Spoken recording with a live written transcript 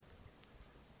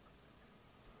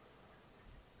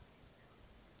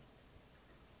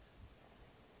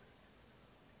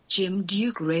Jim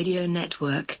Duke Radio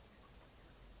Network.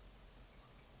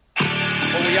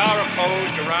 For we are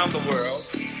opposed around the world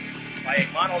by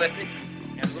a monolithic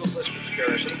and ruthless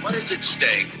conspiracy. What is at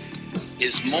stake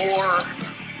is more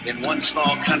than one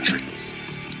small country.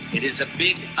 It is a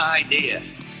big idea,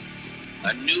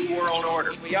 a new world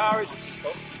order. We are, as a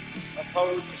people,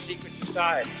 opposed to secret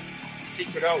societies,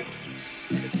 secret oaths,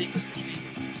 and the secret procedures.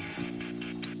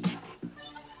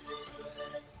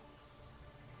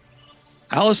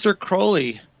 Aleister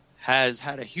Crowley has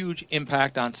had a huge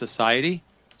impact on society,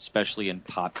 especially in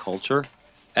pop culture,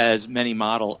 as many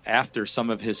model after some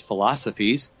of his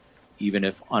philosophies, even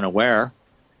if unaware.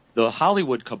 The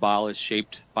Hollywood cabal is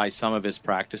shaped by some of his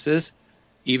practices.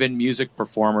 Even music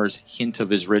performers hint of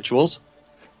his rituals.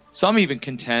 Some even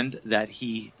contend that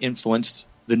he influenced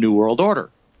the New World Order.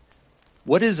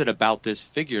 What is it about this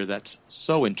figure that's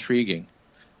so intriguing?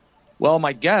 Well,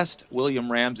 my guest,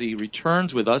 William Ramsey,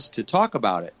 returns with us to talk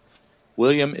about it.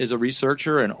 William is a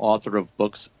researcher and author of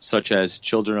books such as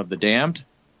Children of the Damned,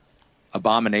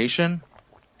 Abomination,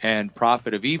 and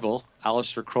Prophet of Evil,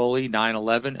 Aleister Crowley,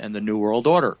 9/11, and the New World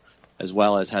Order, as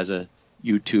well as has a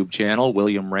YouTube channel,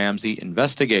 William Ramsey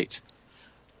Investigates.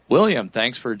 William,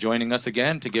 thanks for joining us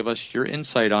again to give us your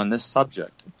insight on this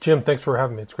subject. Jim, thanks for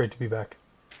having me. It's great to be back.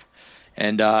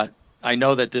 And I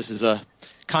know that this is a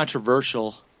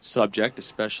controversial subject,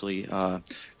 especially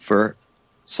for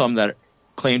some that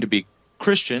claim to be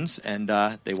Christians, and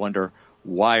they wonder,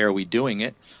 why are we doing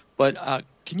it? But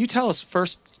can you tell us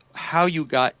first how you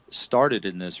got started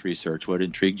in this research? What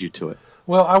intrigued you to it?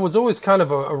 Well, I was always kind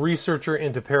of a researcher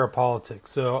into parapolitics.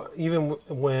 So even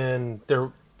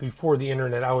before the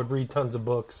internet, I would read tons of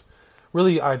books.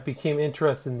 Really, I became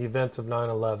interested in the events of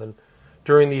 9/11.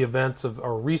 During the events of,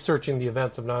 or researching the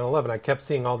events of 9/11, I kept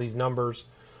seeing all these numbers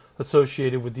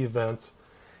associated with the events,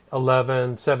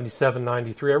 11, 77,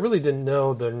 93. I really didn't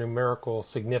know the numerical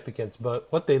significance, but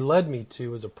what they led me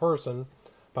to was a person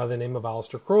by the name of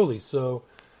Aleister Crowley. So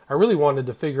I really wanted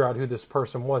to figure out who this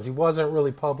person was. He wasn't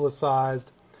really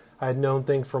publicized. I had known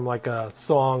things from like a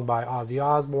song by Ozzy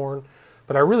Osbourne,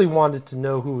 but I really wanted to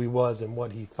know who he was and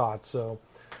what he thought. So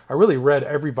I really read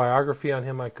every biography on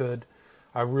him I could.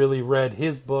 I really read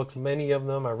his books, many of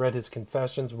them. I read his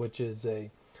Confessions, which is a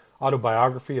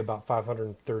autobiography, about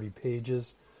 530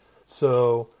 pages.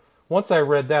 So once I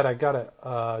read that, I got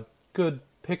a good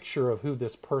picture of who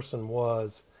this person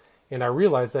was, and I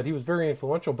realized that he was very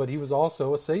influential, but he was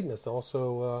also a Satanist,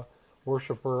 also a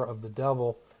worshiper of the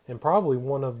devil, and probably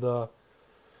one of the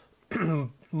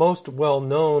most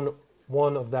well-known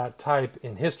one of that type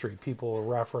in history. People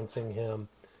are referencing him,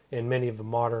 and many of the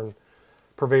modern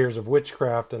purveyors of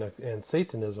witchcraft and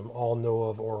Satanism all know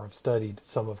of or have studied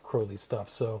some of Crowley's stuff.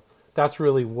 So that's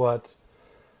really what,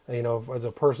 as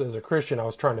a person, as a Christian, I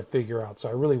was trying to figure out. So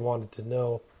I really wanted to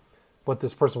know what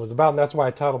this person was about. And that's why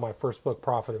I titled my first book,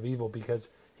 Prophet of Evil, because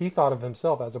he thought of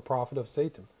himself as a prophet of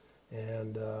Satan.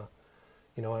 And,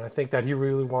 and I think that he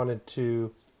really wanted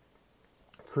to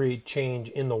create change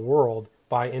in the world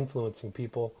by influencing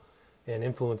people and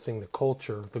influencing the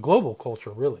culture, the global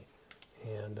culture, really.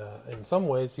 And in some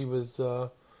ways, he was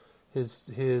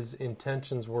his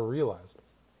intentions were realized.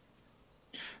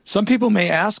 Some people may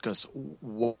ask us,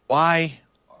 why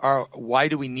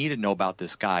do we need to know about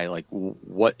this guy? Like,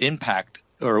 what impact,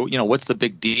 or what's the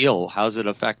big deal? How does it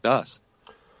affect us?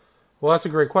 Well, that's a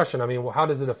great question. I mean, how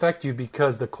does it affect you?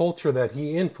 Because the culture that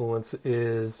he influenced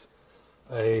is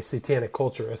a satanic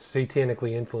culture, a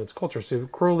satanically influenced culture. So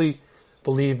Crowley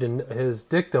believed in his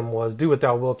dictum was, "Do what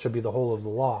thou wilt shall be the whole of the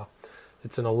law."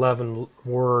 It's an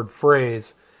 11-word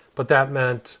phrase, but that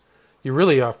meant you're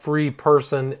really a free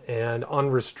person and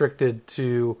unrestricted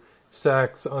to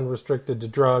sex, unrestricted to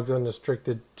drugs,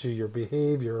 unrestricted to your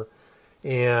behavior.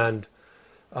 And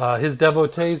his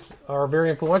devotees are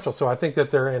very influential. So I think that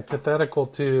they're antithetical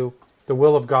to the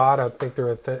will of God. I think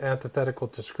they're antithetical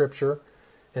to Scripture.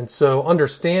 And so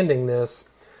understanding this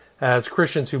as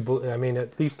Christians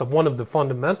at least one of the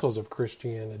fundamentals of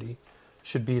Christianity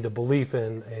should be the belief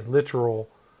in a literal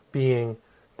being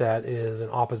that is in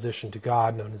opposition to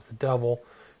God, known as the devil,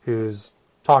 who's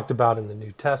talked about in the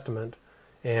New Testament,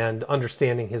 and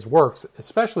understanding his works,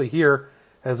 especially here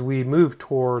as we move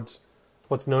towards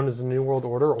what's known as the New World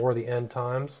Order or the end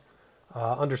times.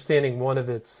 Understanding one of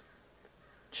its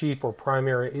chief or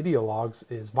primary ideologues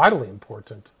is vitally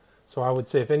important. So I would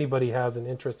say if anybody has an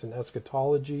interest in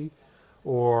eschatology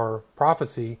or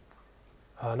prophecy,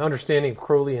 an understanding of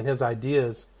Crowley and his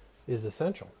ideas is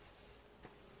essential.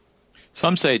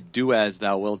 Some say "do as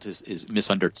thou wilt" is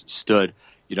misunderstood.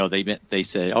 They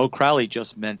say, "Oh, Crowley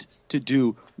just meant to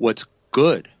do what's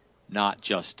good, not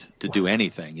just to do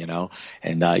anything,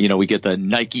 And, we get the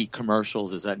Nike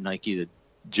commercials. Is that Nike that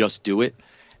just do it?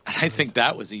 And I think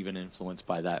that was even influenced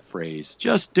by that phrase.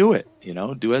 Just do it,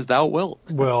 do as thou wilt.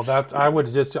 Well, I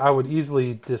would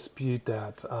easily dispute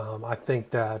that. I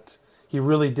think that he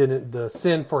really didn't, the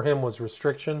sin for him was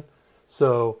restriction.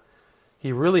 So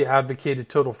he really advocated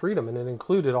total freedom, and it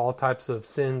included all types of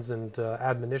sins and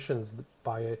admonitions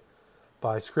by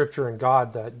Scripture and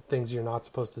God, that things you're not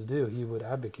supposed to do, he would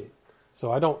advocate.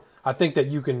 So I think that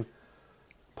you can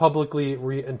publicly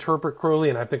reinterpret Crowley,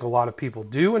 and I think a lot of people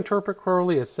do interpret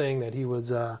Crowley as saying that he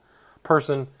was a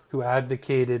person who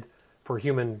advocated for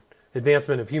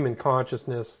advancement of human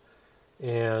consciousness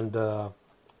and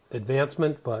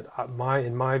advancement. But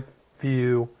in my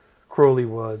view, Crowley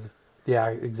was the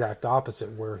exact opposite,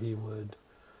 where he would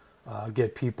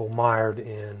get people mired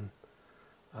in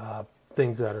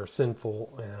things that are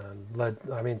sinful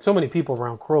and so many people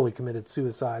around Crowley committed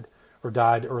suicide or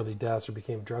died early deaths or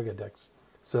became drug addicts.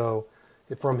 So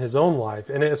from his own life,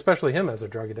 and especially him as a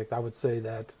drug addict, I would say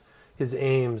that his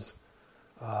aims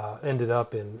ended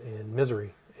up in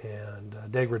misery and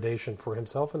degradation for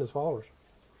himself and his followers.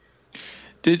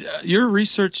 Did your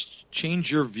research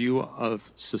change your view of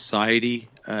society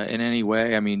in any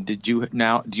way? I mean, do you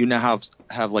now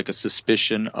have like a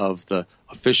suspicion of the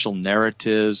official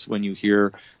narratives when you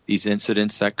hear these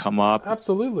incidents that come up?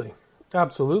 Absolutely,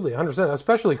 100%.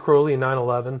 Especially Crowley and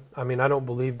 9/11. I mean, I don't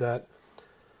believe that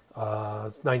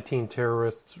 19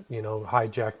 terrorists,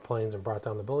 hijacked planes and brought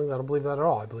down the buildings. I don't believe that at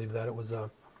all. I believe that it was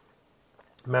a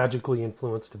magically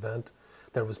influenced event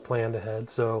that was planned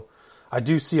ahead. So I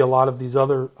do see a lot of these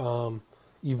other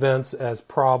events as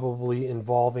probably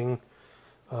involving,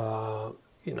 the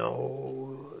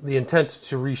intent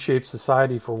to reshape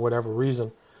society for whatever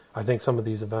reason. I think some of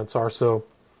these events are. So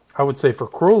I would say for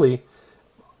Crowley,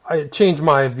 I changed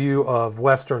my view of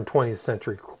Western 20th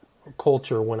century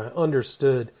culture when I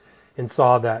understood and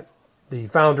saw that the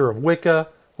founder of Wicca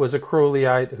was a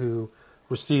Crowleyite who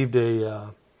received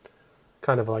a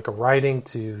kind of like a writing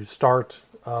to start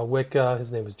Wicca.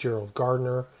 His name was Gerald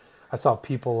Gardner. I saw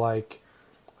people like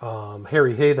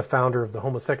Harry Hay, the founder of the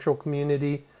homosexual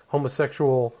community,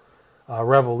 homosexual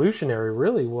revolutionary.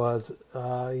 Really was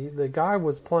the guy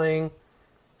was playing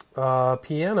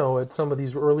piano at some of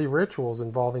these early rituals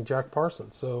involving Jack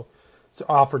Parsons. So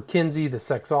Alfred Kinsey, the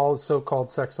so-called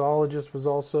sexologist, was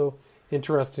also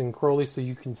interested in Crowley. So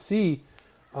you can see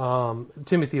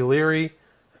Timothy Leary,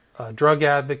 a drug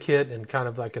advocate and kind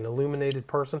of like an illuminated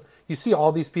person. You see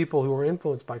all these people who were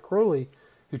influenced by Crowley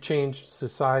who changed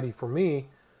society for me,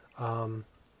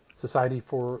 society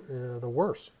for the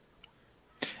worse.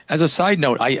 As a side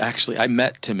note, I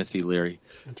met Timothy Leary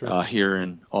here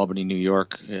in Albany, New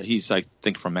York. He's, I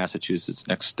think, from Massachusetts,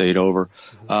 next state over.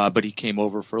 But he came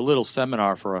over for a little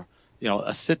seminar for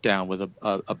a sit down with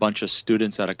a bunch of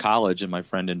students at a college, and my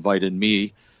friend invited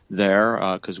me there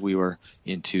because we were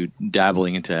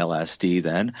dabbling into LSD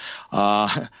then.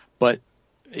 But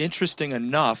interesting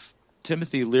enough,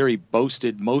 Timothy Leary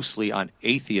boasted mostly on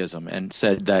atheism and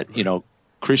said that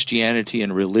Christianity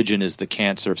and religion is the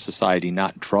cancer of society,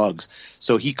 not drugs.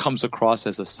 So he comes across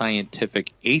as a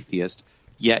scientific atheist,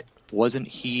 yet wasn't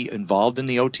he involved in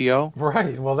the OTO?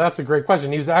 Right. Well, that's a great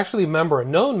question. He was actually a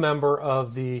known member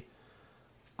of the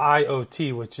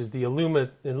IOT, which is the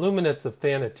Illuminates of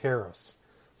Thanateros.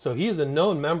 So he is a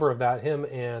known member of that, him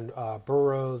and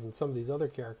Burroughs and some of these other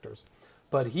characters.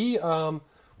 But he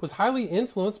was highly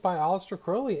influenced by Aleister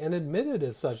Crowley and admitted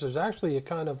as such. There's actually a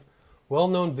kind of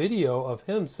well-known video of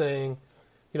him saying,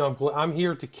 I'm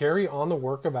here to carry on the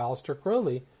work of Aleister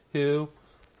Crowley, who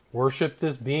worshipped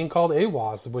this being called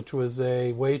Aiwass, which was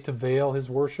a way to veil his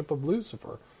worship of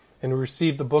Lucifer, and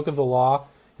received the Book of the Law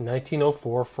in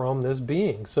 1904 from this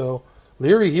being. So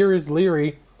here is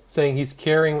Leary saying he's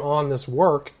carrying on this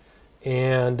work,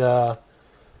 and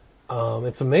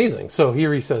it's amazing. So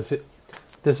here he says,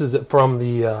 this is from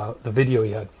the video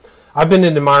he had. I've been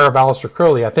an admirer of Aleister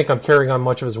Crowley. I think I'm carrying on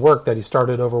much of his work that he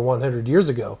started over 100 years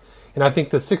ago. And I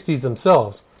think the 60s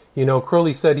themselves,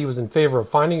 Crowley said he was in favor of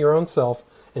finding your own self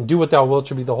and do what thou wilt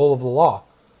should be the whole of the law,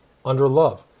 under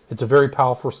love. It's a very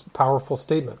powerful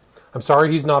statement. I'm sorry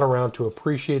he's not around to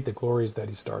appreciate the glories that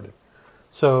he started.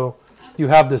 So you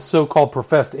have this so-called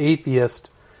professed atheist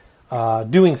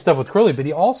doing stuff with Crowley, but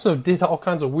he also did all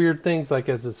kinds of weird things, like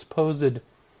as a supposed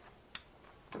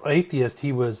atheist,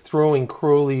 he was throwing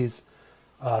Crowley's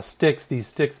sticks, these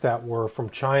sticks that were from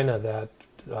China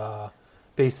that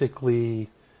basically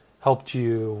helped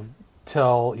you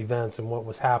tell events and what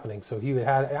was happening. So he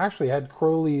actually had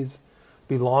Crowley's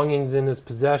belongings in his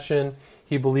possession.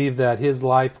 He believed that his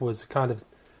life was kind of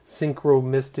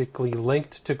synchromistically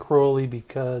linked to Crowley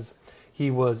because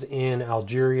he was in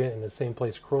Algeria in the same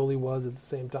place Crowley was at the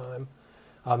same time.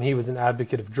 He was an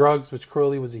advocate of drugs, which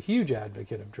Crowley was a huge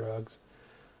advocate of drugs.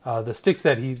 The sticks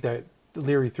that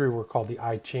Leary threw were called the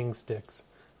I Ching sticks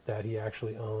that he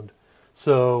actually owned.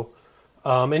 So,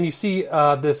 and you see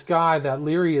this guy that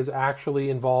Leary is actually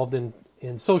involved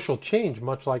in social change,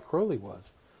 much like Crowley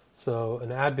was. So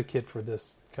an advocate for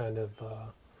this kind of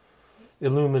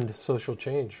illumined social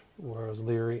change, whereas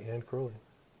Leary and Crowley.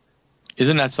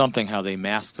 Isn't that something, how they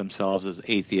mask themselves as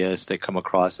atheists? They come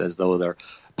across as though they're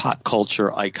pop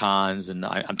culture icons, and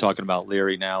I'm talking about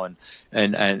Leary now, and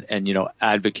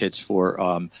advocates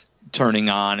for turning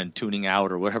on and tuning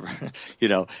out or whatever,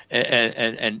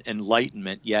 and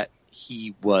enlightenment. Yet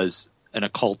he was an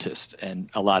occultist, and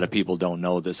a lot of people don't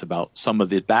know this about some of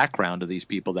the background of these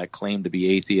people that claim to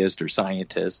be atheists or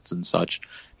scientists and such.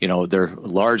 They're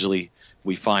largely,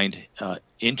 we find,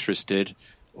 interested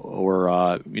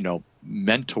or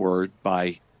mentored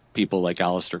by people like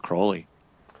Aleister Crowley.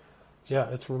 Yeah,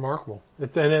 it's remarkable.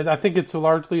 I think it's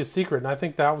largely a secret, and I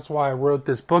think that was why I wrote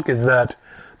this book, is that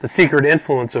the secret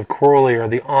influence of Crowley, or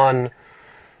the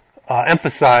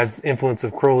emphasized influence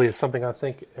of Crowley, is something I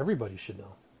think everybody should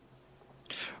know.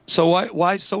 So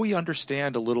why? So we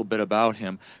understand a little bit about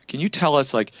him. Can you tell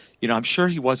us, I'm sure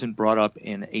he wasn't brought up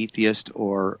in atheist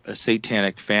or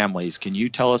satanic families. Can you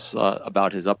tell us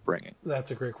about his upbringing?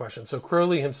 That's a great question. So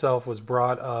Crowley himself was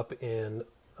brought up in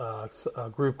a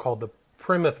group called the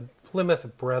Plymouth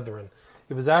Brethren.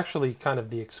 It was actually kind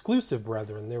of the exclusive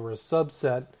Brethren. They were a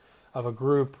subset of a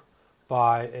group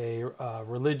by a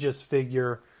religious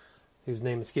figure whose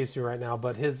name escapes me right now,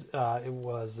 but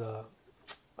it'll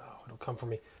come from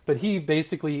me. But he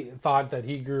basically thought that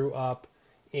he grew up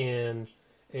in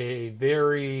a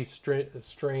very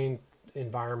strained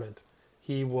environment.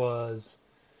 He was,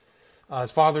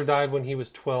 his father died when he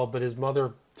was 12, but his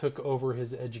mother took over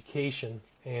his education,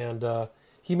 and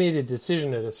he made a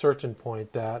decision at a certain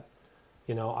point that,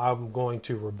 I'm going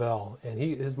to rebel. And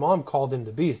his mom called him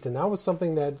the Beast, and that was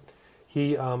something that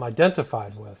he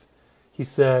identified with. He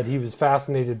said he was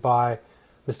fascinated by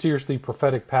mysteriously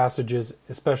prophetic passages,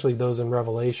 especially those in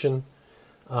Revelation.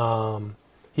 He said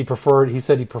he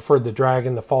preferred the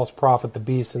dragon, the false prophet, the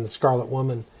beast, and the scarlet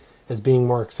woman as being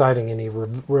more exciting, and he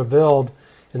reveled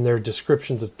in their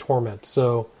descriptions of torment.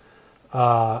 So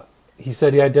he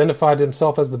said he identified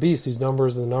himself as the beast, whose number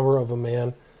is the number of a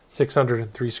man,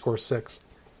 666.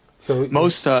 So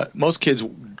most kids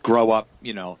grow up,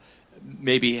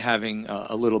 maybe having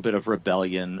a little bit of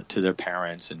rebellion to their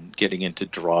parents and getting into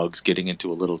drugs, getting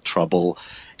into a little trouble.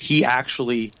 He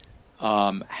actually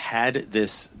had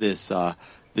this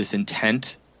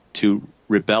intent to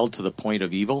rebel to the point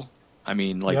of evil. I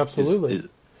mean, absolutely.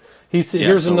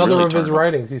 Here's another of his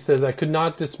writings. He says, "I could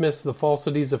not dismiss the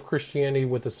falsities of Christianity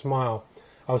with a smile.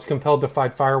 I was compelled to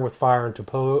fight fire with fire and to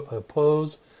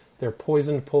oppose their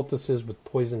poisoned poultices with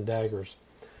poisoned daggers."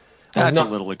 That's a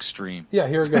little extreme. Yeah,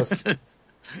 here it goes.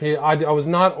 I was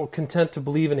not content to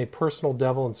believe in a personal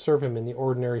devil and serve him in the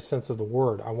ordinary sense of the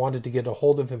word. I wanted to get a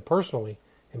hold of him personally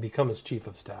and become his chief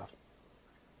of staff.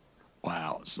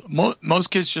 Wow. So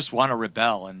most kids just want to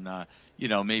rebel and,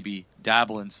 maybe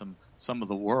dabble in some of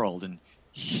the world. And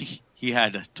he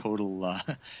had a total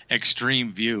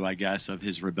extreme view, I guess, of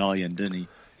his rebellion, didn't he?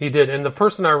 He did. And the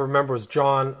person I remember was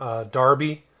John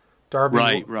Darby.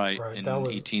 Right. In the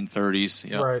 1830s.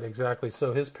 Yep. Right, exactly.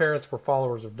 So his parents were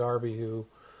followers of Darby, who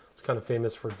was kind of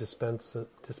famous for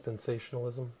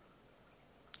dispensationalism.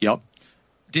 Yep.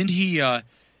 Didn't he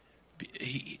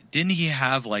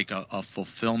have a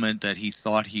fulfillment that he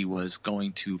thought he was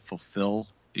going to fulfill?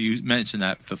 You mentioned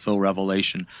that fulfill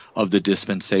revelation of the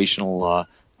dispensational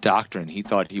doctrine. He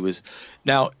thought he was.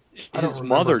 Now his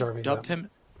mother dubbed him.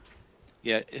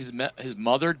 Yeah, his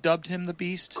mother dubbed him the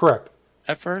Beast. Correct.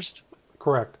 At first?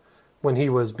 Correct. When he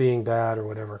was being bad or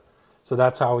whatever. So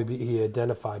that's how he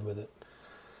identified with it.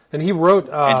 And he wrote...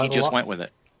 and he just went with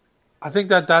it. I think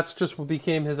that's just what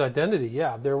became his identity,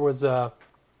 yeah. There was a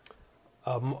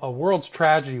world's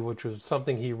tragedy, which was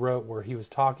something he wrote where he was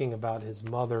talking about his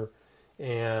mother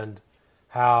and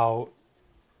how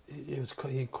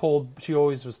she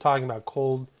always was talking about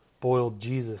cold-boiled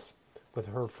Jesus with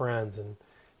her friends, and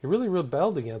he really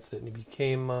rebelled against it, and he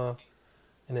became...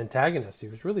 an antagonist. He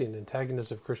was really an antagonist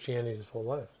of Christianity his whole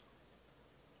life.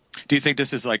 Do you think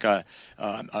this is like an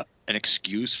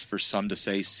excuse for some to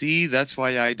say, see, that's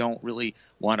why I don't really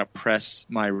want to press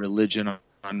my religion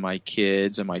on my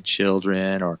kids and my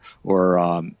children or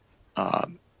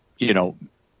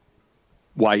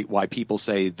why people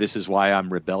say this is why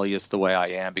I'm rebellious the way I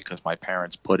am, because my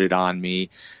parents put it on me.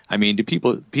 I mean, do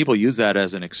people use that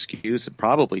as an excuse, and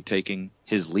probably taking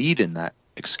his lead in that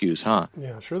excuse, huh?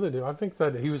 Yeah, sure they do. I think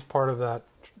that he was part of that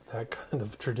kind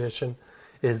of tradition,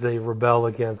 is they rebel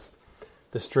against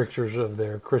the strictures of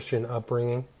their Christian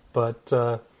upbringing.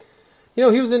 But he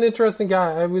was an interesting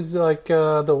guy. I was like,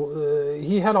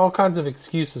 he had all kinds of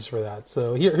excuses for that.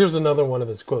 So here's another one of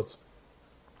his quotes.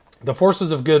 "The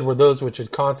forces of good were those which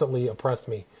had constantly oppressed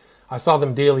me. I saw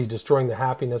them daily destroying the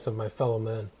happiness of my fellow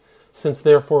men. Since,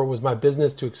 therefore, it was my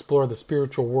business to explore the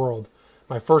spiritual world,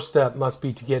 my first step must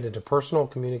be to get into personal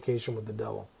communication with the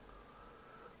devil."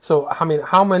 So, I mean,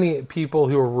 how many people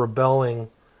who are rebelling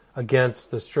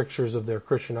against the strictures of their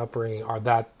Christian upbringing are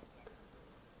that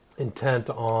intent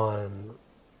on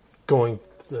going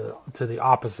to the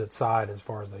opposite side as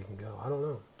far as they can go? I don't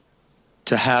know.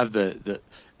 To have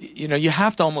you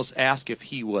have to almost ask if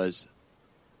he was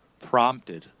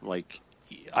prompted, like,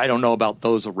 I don't know about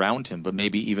those around him, but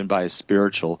maybe even by a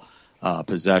spiritual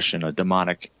possession, a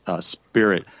demonic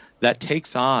spirit that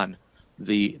takes on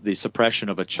the suppression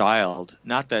of a child.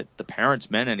 Not that the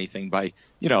parents meant anything by,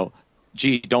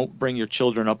 gee, don't bring your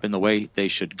children up in the way they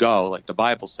should go, like the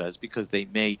Bible says, because they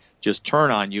may just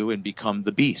turn on you and become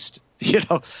the beast.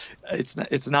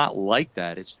 It's not like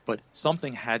that. But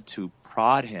something had to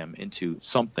prod him into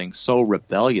something so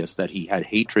rebellious that he had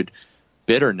hatred,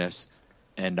 bitterness,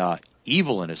 and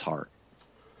evil in his heart.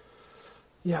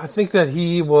 Yeah, I think that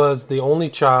he was the only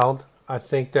child. I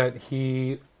think that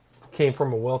he came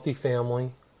from a wealthy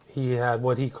family. He had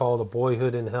what he called a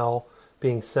boyhood in hell,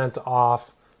 being sent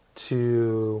off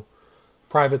to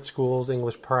private schools,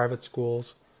 English private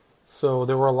schools. So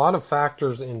there were a lot of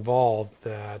factors involved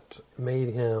that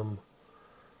made him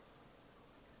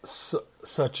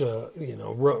such a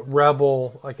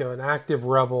rebel, like an active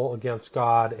rebel against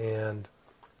God, and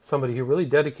somebody who really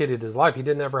dedicated his life. He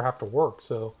didn't ever have to work,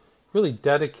 so really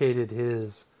dedicated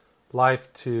his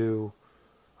life to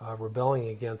rebelling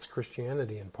against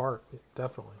Christianity in part,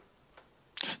 definitely.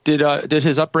 Did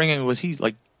his upbringing, was he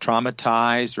like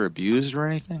traumatized or abused or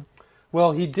anything?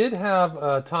 Well, he did have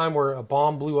a time where a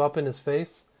bomb blew up in his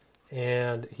face,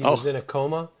 and he was in a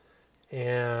coma,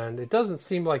 and it doesn't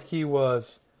seem like he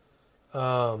was...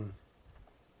 it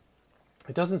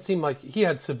doesn't seem like he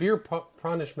had severe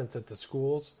punishments at the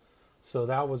schools, so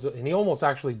that was... And he almost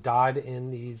actually died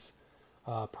in these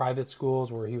private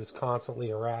schools where he was constantly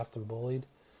harassed and bullied.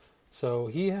 So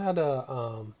he had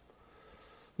a...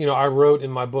 I wrote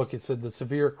in my book, it said the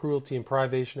severe cruelty and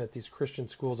privation at these Christian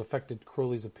schools affected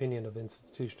Crowley's opinion of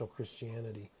institutional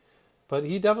Christianity. But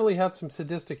he definitely had some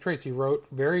sadistic traits. He wrote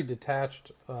a very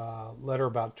detached letter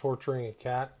about torturing a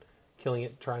cat, killing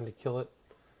it, trying to kill it.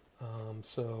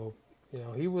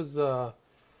 He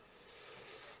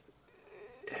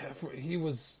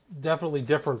was definitely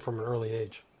different from an early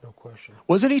age, no question.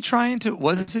 Wasn't he trying to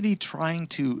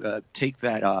take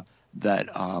that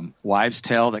wives'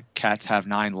 tale that cats have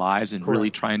 9 lives and really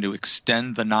trying to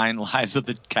extend the 9 lives of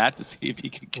the cat to see if he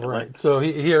can kill it? So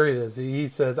here it is. He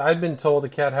says, "I'd been told a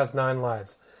cat has 9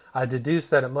 lives. I deduced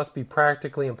that it must be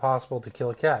practically impossible to kill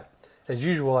a cat. As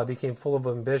usual, I became full of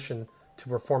ambition to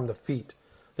perform the feat.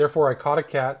 Therefore, I caught a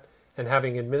cat, and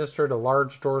having administered a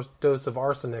large dose of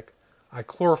arsenic, I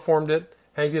chloroformed it,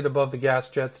 hanged it above the gas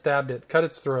jet, stabbed it, cut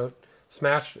its throat,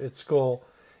 smashed its skull,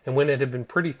 and when it had been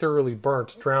pretty thoroughly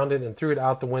burnt, drowned it and threw it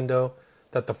out the window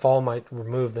that the fall might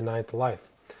remove the 9th life.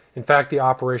 In fact, the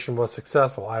operation was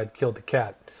successful. I had killed the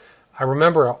cat. I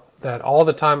remember that all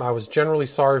the time I was generally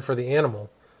sorry for the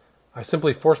animal. I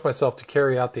simply forced myself to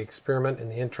carry out the experiment in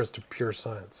the interest of pure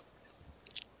science."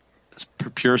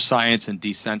 Pure science and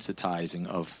desensitizing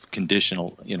of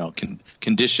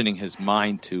conditioning his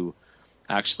mind to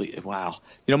actually, wow.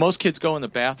 Most kids go in the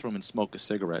bathroom and smoke a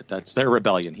cigarette. That's their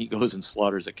rebellion. He goes and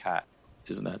slaughters a cat.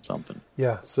 Isn't that something?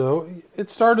 Yeah, so it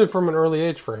started from an early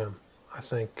age for him, I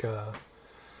think. Do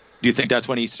you think that's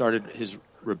when he started his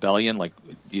rebellion? Like,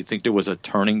 do you think there was a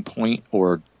turning point,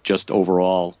 or just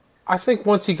overall? I think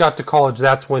once he got to college,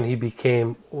 that's when he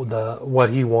became what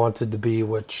he wanted to be,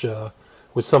 which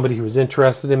was somebody who was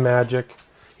interested in magic,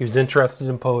 he was interested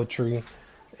in poetry,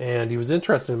 and he was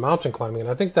interested in mountain climbing. And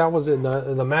I think that was in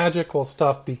the magical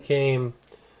stuff became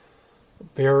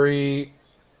very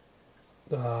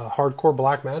hardcore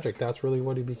black magic. That's really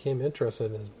what he became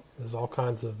interested in, is all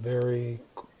kinds of very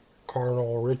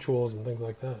carnal rituals and things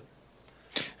like that.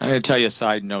 I'm going to tell you a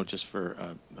side note just for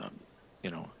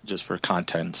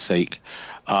content's sake.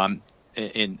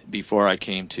 Before I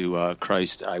came to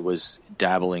Christ, I was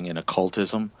dabbling in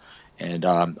occultism, and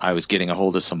I was getting a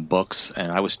hold of some books,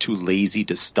 and I was too lazy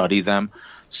to study them,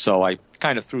 so I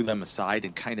kind of threw them aside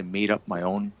and kind of made up my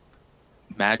own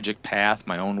magic path,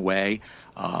 my own way,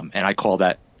 and I call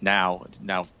that now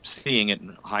seeing it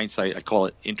in hindsight, I call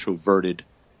it introverted,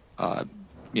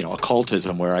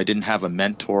 occultism, where I didn't have a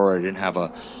mentor, I didn't have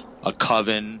a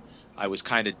coven. I was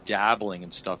kind of dabbling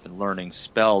and stuff and learning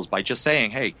spells by just saying,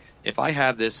 hey, if I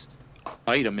have this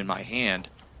item in my hand,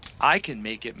 I can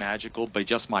make it magical by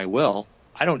just my will.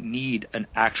 I don't need an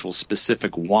actual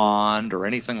specific wand or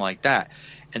anything like that.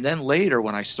 And then later,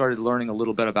 when I started learning a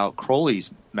little bit about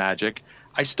Crowley's magic,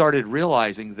 I started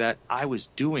realizing that I was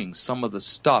doing some of the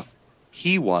stuff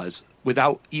he was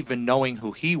without even knowing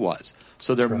who he was.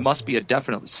 So there must be a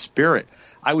definite spirit.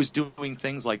 I was doing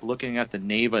things like looking at the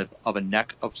nape of a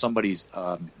neck of somebody's,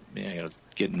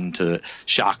 getting into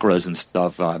chakras and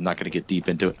stuff. I'm not going to get deep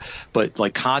into it, but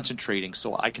like concentrating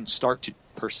so I can start to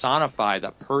personify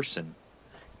that person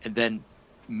and then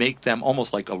make them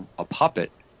almost like a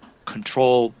puppet,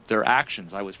 control their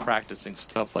actions. I was practicing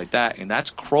stuff like that, and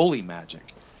that's Crowley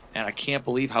magic. And I can't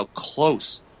believe how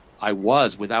close I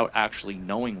was without actually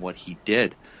knowing what he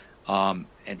did.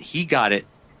 And he got it,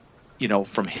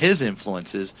 from his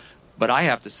influences. But I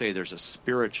have to say there's a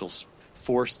spiritual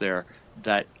force there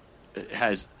that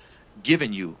has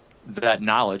given you that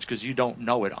knowledge because you don't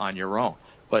know it on your own.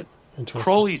 But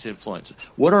Crowley's influence,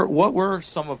 what were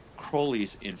some of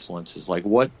Crowley's influences? Like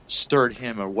what stirred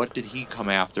him, or what did he come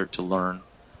after to learn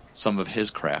some of his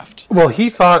craft? Well,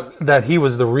 he thought that he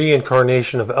was the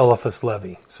reincarnation of Eliphas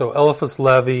Levi. So Eliphas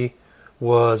Levi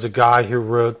was a guy who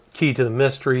wrote Key to the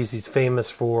Mysteries. He's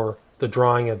famous for the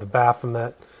drawing of the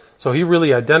Baphomet. So he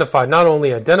really not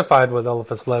only identified with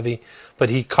Eliphas Levi, but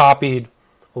he copied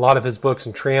a lot of his books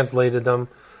and translated them.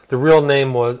 The real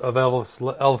name of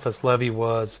Eliphas Levi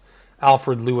was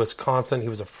Alfred Louis Constant. He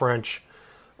was a French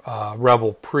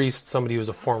rebel priest, somebody who was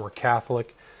a former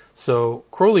Catholic. So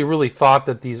Crowley really thought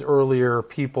that these earlier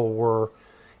people were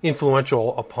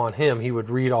influential upon him. He would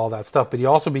read all that stuff, but he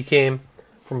also became,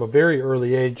 from a very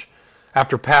early age,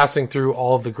 after passing through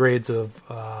all of the grades of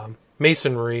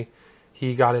Masonry,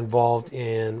 he got involved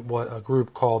in what a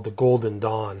group called the Golden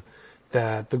Dawn.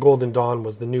 That the Golden Dawn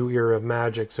was the new era of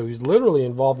magic. So he's literally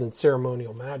involved in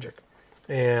ceremonial magic.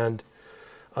 And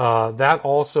that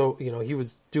also, he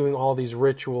was doing all these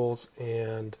rituals,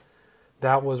 and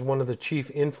that was one of the chief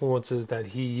influences that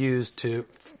he used to,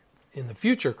 in the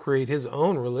future, create his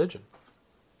own religion,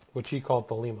 which he called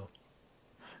Thelema.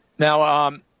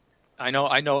 Now, I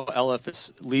know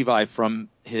Eliphas Levi from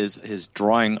his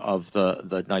drawing of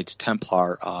the Knights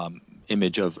Templar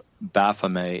image of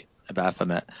Baphomet,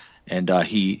 and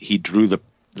he drew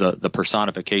the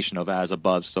personification of as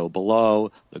above, so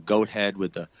below, the goat head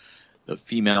with the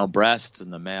female breasts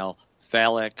and the male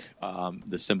phallic,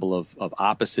 the symbol of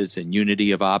opposites and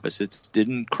unity of opposites.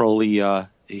 Didn't Crowley,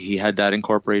 he had that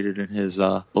incorporated in his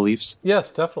beliefs?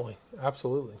 Yes, definitely.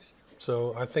 Absolutely.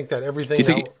 So I think that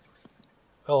everything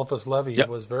Eliphas Levi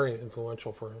was very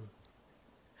influential for him.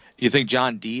 You think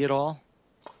John Dee at all?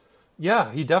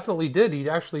 Yeah, he definitely did. He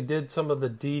actually did some of the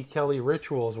D. Kelly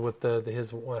rituals with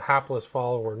his hapless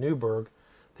follower, Newberg.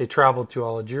 They traveled to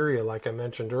Algeria, like I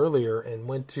mentioned earlier, and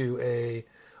went to a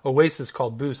oasis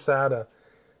called Bou Sada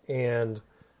and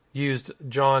used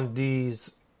John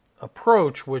Dee's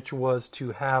approach, which was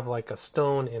to have like a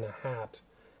stone in a hat.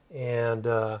 And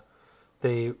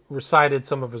they recited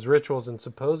some of his rituals, and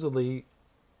supposedly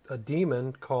a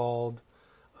demon called...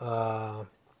 what's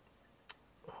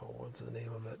the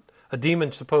name of it? A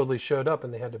demon supposedly showed up,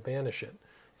 and they had to banish it.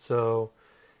 So,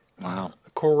 wow.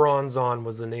 Choronzon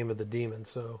was the name of the demon.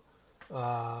 So,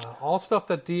 all stuff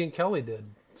that Dee and Kelly did.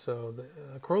 So,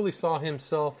 Crowley saw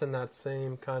himself in that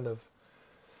same kind of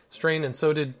strain, and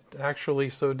so did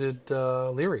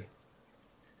Leary.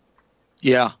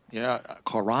 Yeah.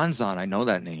 Choronzon, I know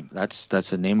that name. That's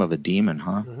the name of a demon,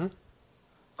 huh? Mm-hmm.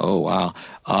 Oh, wow.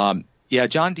 Yeah,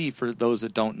 John Dee, for those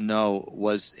that don't know,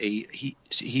 was he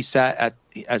sat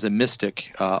as a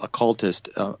mystic, occultist,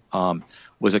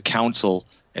 was a council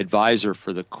advisor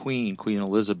for the Queen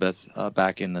Elizabeth,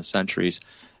 back in the centuries,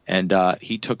 and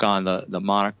he took on the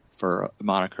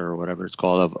moniker or whatever it's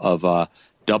called of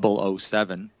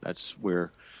 007. That's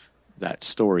where that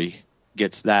story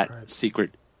gets that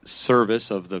secret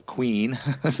service of the Queen,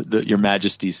 Your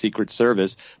Majesty's Secret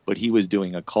Service, but he was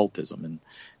doing occultism, and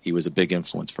he was a big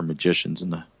influence for magicians in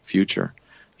the future.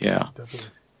 Yeah. Definitely.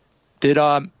 Did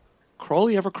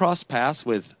Crowley ever cross paths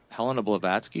with Helena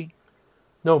Blavatsky?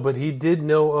 No, but he did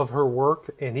know of her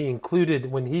work, and he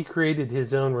included, when he created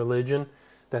his own religion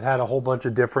that had a whole bunch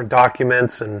of different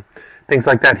documents and things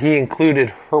like that, he included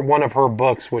one of her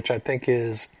books, which I think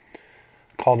is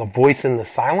called A Voice in the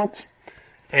Silence.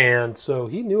 And so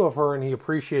he knew of her and he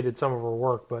appreciated some of her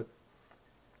work, but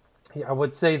I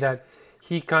would say that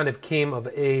he kind of came of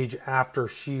age after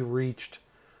she reached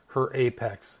her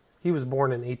apex. He was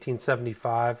born in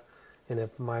 1875, and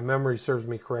if my memory serves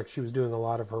me correct, she was doing a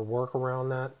lot of her work around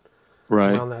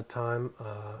that time.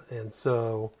 And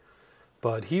so,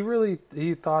 but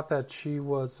he thought that she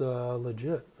was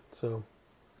legit. So,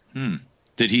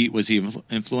 Was he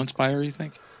influenced by her, you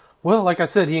think? Well, like I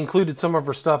said, he included some of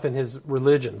her stuff in his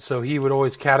religion, so he would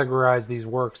always categorize these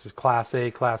works as Class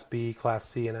A, Class B, Class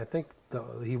C, and I think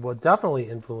he definitely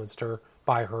influenced her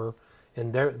by her,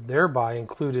 and thereby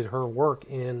included her work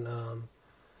in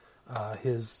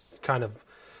his kind of...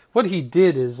 What he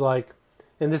did is like,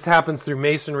 and this happens through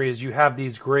Masonry, is you have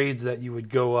these grades that you would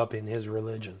go up in his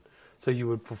religion. So you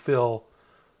would fulfill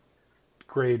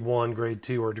grade 1, grade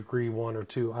 2, or degree 1 or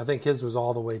 2. I think his was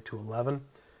all the way to 11,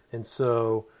 and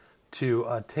so to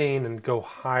attain and go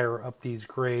higher up these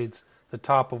grades, the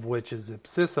top of which is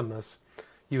ipsissimus,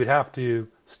 you would have to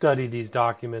study these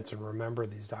documents and remember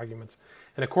these documents.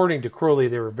 And according to Crowley,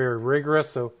 they were very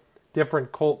rigorous, so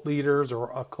different cult leaders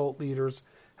or occult leaders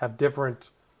have different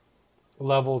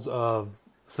levels of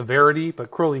severity,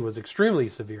 but Crowley was extremely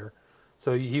severe.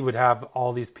 So he would have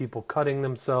all these people cutting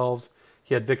themselves.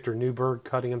 He had Victor Newberg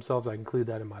cutting himself. I include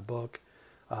that in my book.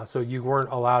 So you weren't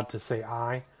allowed to say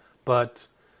I, but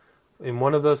in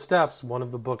one of those steps, one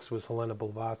of the books was Helena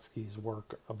Blavatsky's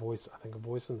work, A Voice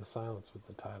in the Silence was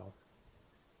the title.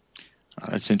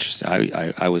 That's interesting.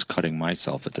 I was cutting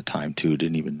myself at the time, too.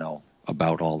 Didn't even know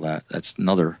about all that. That's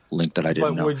another link that I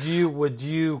didn't know. But would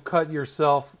you cut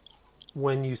yourself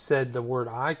when you said the word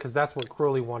I? Because that's what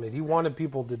Crowley wanted. He wanted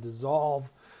people to dissolve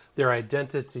their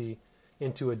identity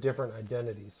into a different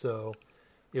identity. So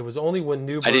it was only when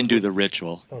Newberg... I didn't do the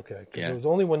ritual. Okay, because it was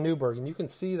only when Newberg, and you can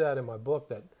see that in my book,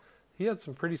 that he had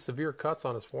some pretty severe cuts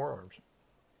on his forearms.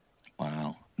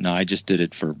 Wow. No, I just did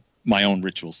it for my own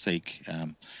ritual's sake,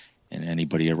 and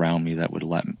anybody around me that would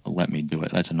let me do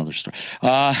it. That's another story.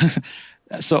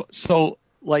 So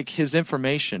like his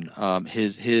information,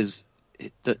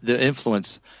 the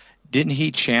influence, didn't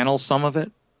he channel some of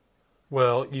it?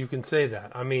 Well, you can say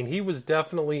that. I mean, he was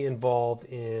definitely involved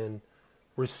in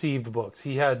received books.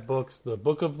 He had books, the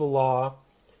Book of the Law,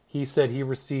 he said he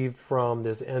received from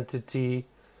this entity,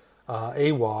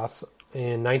 AWAS,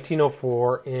 in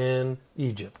 1904 in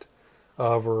Egypt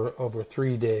over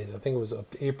 3 days. I think it was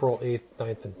April 8th,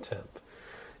 9th, and 10th.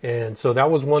 And so that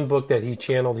was one book that he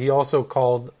channeled. He also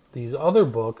called these other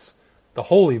books the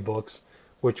holy books,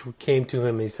 which came to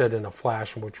him, he said, in a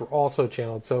flash, which were also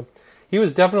channeled. So he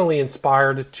was definitely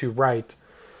inspired to write.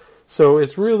 So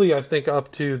it's really, I think,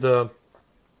 up to the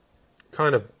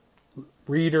kind of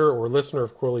reader or listener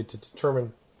of Crowley to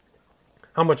determine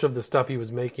how much of the stuff he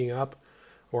was making up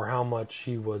or how much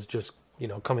he was just,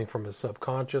 coming from his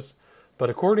subconscious. But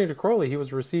according to Crowley, he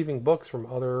was receiving books from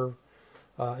other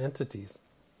entities.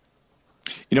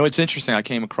 It's interesting. I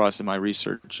came across in my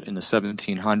research in the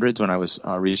 1700s when I was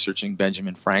researching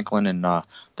Benjamin Franklin and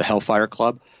the Hellfire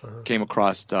Club, came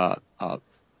across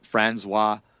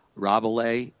Francois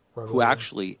Rabelais, who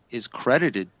actually is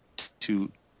credited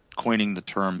to coining the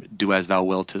term "do as thou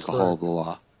wilt" is the whole of the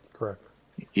law. Correct.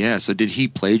 Yeah. So did he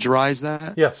plagiarize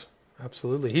that? Yes,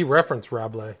 absolutely. He referenced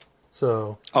Rabelais.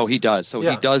 So. Oh, he does. So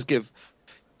yeah. he does give.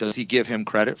 Does he give him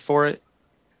credit for it?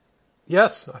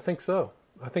 Yes, I think so.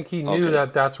 I think he knew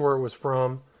that that's where it was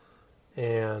from,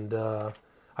 and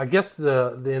I guess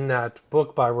in that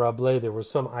book by Rabelais there was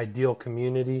some ideal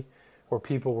community where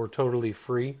people were totally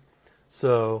free.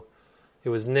 So it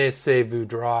was "ne se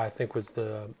voudra," I think was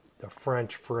the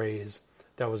French phrase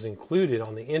that was included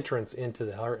on the entrance into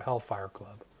the Hellfire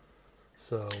Club.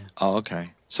 So. Oh,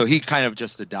 okay. So he kind of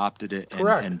just adopted it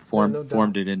and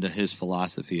formed it into his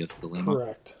philosophy of Thelema.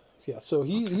 Correct. Yeah. So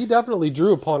he definitely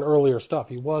drew upon earlier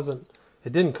stuff.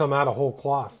 It didn't come out of whole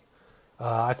cloth.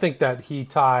 I think that he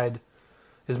tied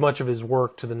as much of his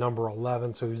work to the number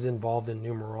 11, so he was involved in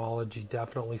numerology,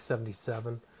 definitely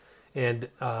 77. And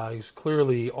he was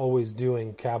clearly always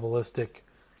doing Kabbalistic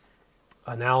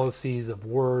analyses of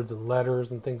words and letters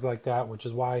and things like that, which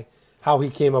is how he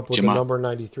came up with the number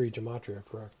 93, Gematria,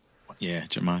 correct? Yeah,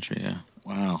 Gematria, yeah.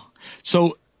 Wow.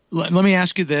 So let me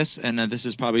ask you this, and this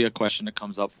is probably a question that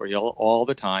comes up for you all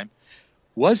the time.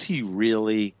 Was he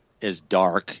really as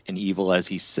dark and evil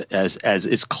as as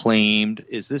is claimed?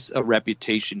 Is this a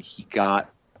reputation he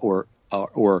got or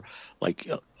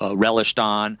relished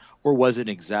on, or was it an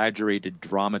exaggerated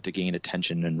drama to gain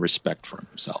attention and respect for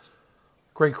himself?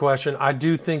 Great question. I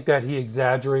do think that he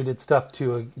exaggerated stuff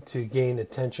to gain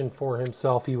attention for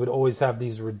himself. He would always have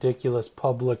these ridiculous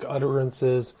public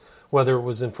utterances whether it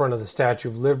was in front of the Statue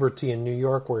of Liberty in New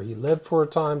York, where he lived for a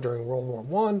time during World War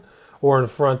One, or in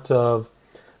front of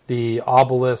the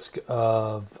obelisk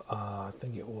of, I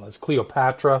think it was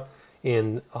Cleopatra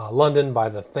in London by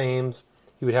the Thames.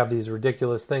 He would have these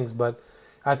ridiculous things. But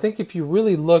I think if you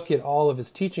really look at all of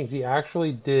his teachings, he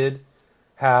actually did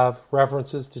have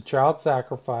references to child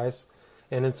sacrifice.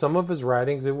 And in some of his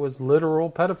writings, it was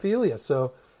literal pedophilia.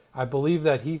 So I believe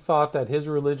that he thought that his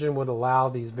religion would allow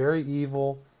these very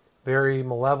evil, very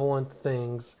malevolent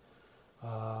things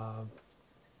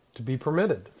to be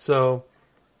permitted. So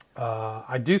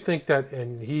I do think that,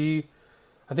 and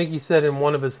I think he said in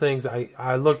one of his things,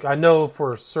 I know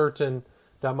for certain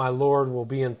that my Lord will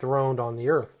be enthroned on the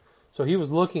earth. So he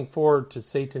was looking forward to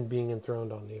Satan being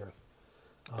enthroned on the earth.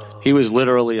 He was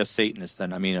literally a Satanist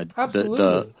then. I mean,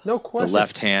 absolutely, no question. The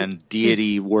left-hand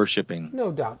deity worshipping. No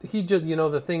doubt. He just,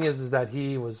 the thing is that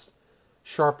he was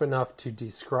sharp enough to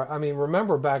describe. I mean,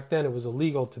 remember back then it was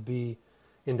illegal to be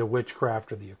into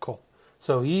witchcraft or the occult.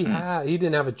 So he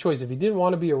didn't have a choice. If he didn't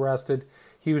want to be arrested,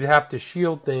 he would have to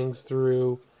shield things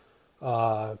through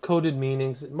coded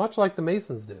meanings, much like the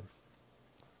Masons did.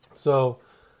 So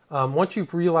once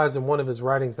you've realized in one of his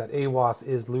writings that Aiwass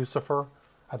is Lucifer,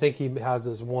 I think he has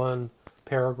this one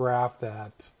paragraph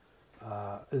that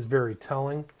is very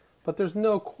telling. But there's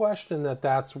no question that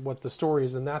that's what the story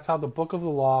is, and that's how the Book of the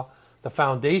Law, the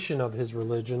foundation of his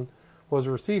religion, was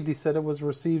received. He said it was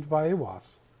received by Aiwass.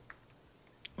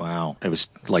 Wow. It was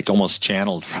like almost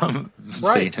channeled from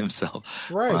Satan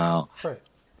himself. Right. Wow. Right.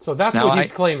 So that's what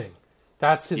he's claiming.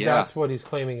 That's what he's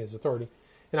claiming his authority.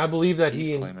 And I believe that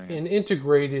he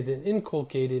integrated and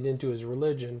inculcated into his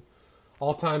religion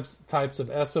all types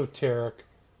of esoteric,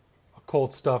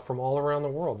 occult stuff from all around the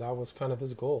world. That was kind of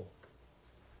his goal.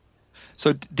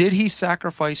 So did he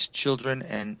sacrifice children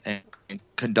and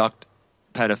conduct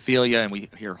pedophilia? And we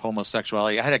hear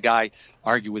homosexuality. I had a guy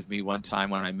argue with me one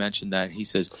time when I mentioned that. He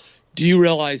says, do you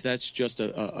realize that's just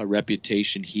a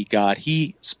reputation he got?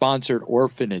 He sponsored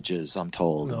orphanages, I'm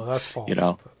told. No, that's false.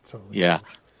 Totally yeah. False.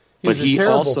 But he was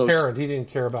a terrible parent. He didn't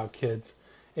care about kids.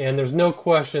 And there's no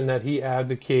question that he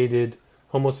advocated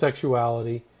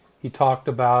homosexuality. He talked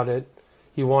about it.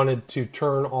 He wanted to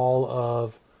turn all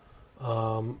of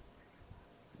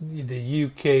the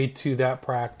UK to that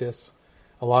practice.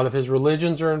 A lot of his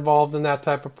religions are involved in that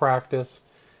type of practice.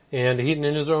 And in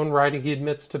his own writing, he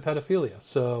admits to pedophilia.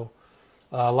 So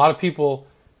a lot of people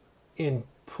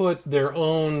put their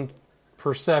own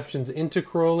perceptions into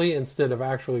Crowley instead of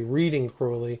actually reading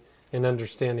Crowley and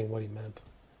understanding what he meant.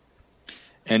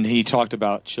 And he talked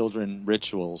about children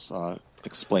rituals.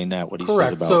 Explain that, what he Correct.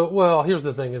 says about... So, here's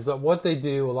the thing, is that what they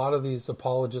do, a lot of these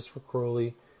apologists for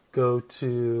Crowley go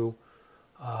to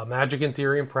Magic in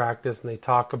Theory and Practice, and they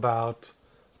talk about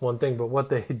one thing, but what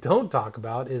they don't talk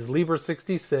about is Liber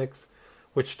 66,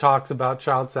 which talks about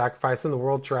child sacrifice, and the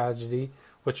World Tragedy,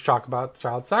 which talk about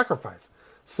child sacrifice.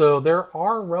 So there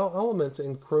are elements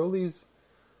in Crowley's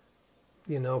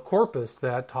corpus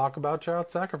that talk about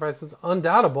child sacrifice. It's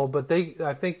undoubtable, but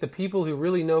I think the people who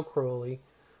really know Crowley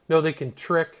know they can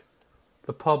trick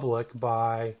the public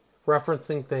by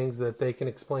referencing things that they can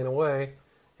explain away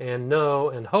and know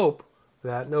and hope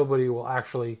that nobody will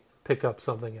actually pick up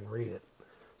something and read it.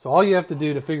 So all you have to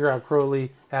do to figure out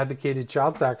Crowley advocated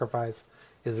child sacrifice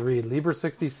is read Liber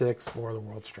 66 or the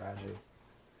World's Tragedy.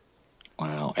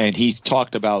 Wow. And he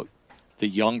talked about the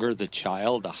younger the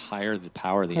child, the higher the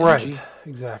power of the energy. Right,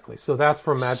 exactly. So that's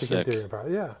from Magic and Theory.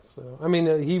 Yeah. So I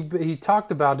mean, he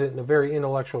talked about it in a very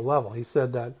intellectual level. He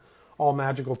said that all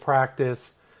magical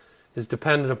practice is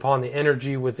dependent upon the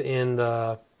energy within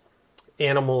the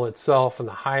animal itself, and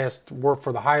the highest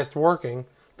working,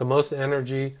 the most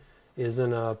energy is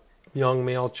in a young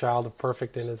male child of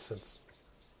perfect innocence.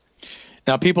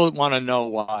 Now, people want to know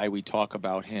why we talk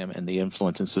about him and the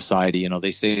influence in society.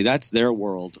 They say that's their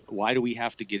world. Why do we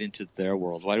have to get into their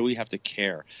world? Why do we have to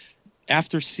care?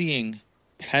 After seeing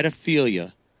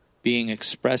pedophilia being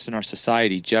expressed in our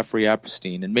society, Jeffrey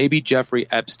Epstein, and maybe Jeffrey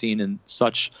Epstein and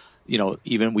such,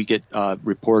 even we get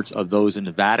reports of those in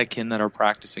the Vatican that are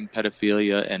practicing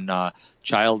pedophilia and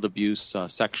child abuse,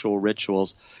 sexual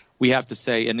rituals. We have to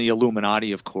say, and the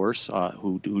Illuminati, of course,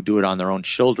 who do it on their own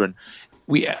children,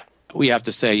 we have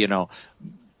to say,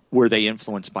 were they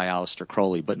influenced by Aleister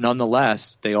Crowley? But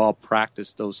nonetheless, they all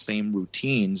practice those same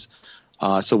routines.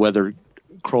 So whether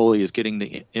Crowley is getting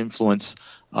the influence,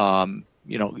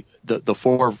 the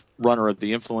forerunner of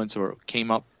the influence or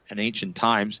came up in ancient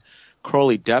times,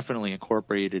 Crowley definitely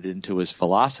incorporated into his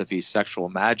philosophy sexual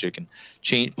magic and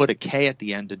put a K at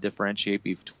the end to differentiate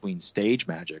between stage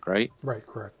magic, right? Right,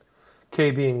 correct. K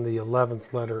being the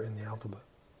 11th letter in the alphabet.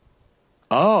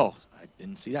 Oh, I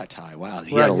didn't see that tie. Wow,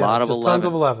 he Right, had a lot of just 11. tons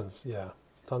of 11s. Yeah,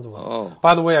 tons of 11s. Oh.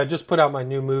 By the way, I just put out my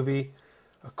new movie,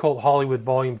 Occult Hollywood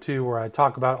Volume 2, where I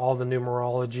talk about all the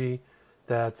numerology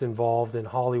that's involved in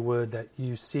Hollywood that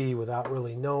you see without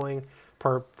really knowing,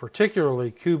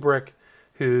 particularly Kubrick,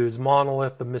 whose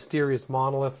monolith, the mysterious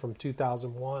monolith from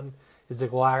 2001, is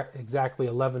exactly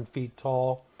 11 feet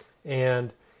tall.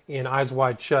 And in Eyes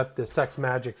Wide Shut, the sex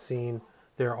magic scene,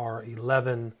 there are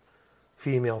 11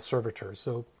 female servitors.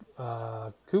 So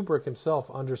Kubrick himself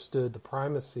understood the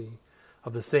primacy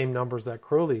of the same numbers that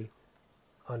Crowley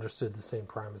understood the same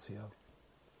primacy of.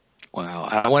 Wow.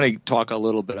 I want to talk a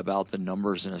little bit about the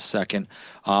numbers in a second.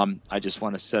 I just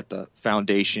want to set the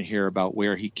foundation here about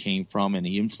where he came from, and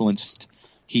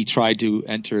he tried to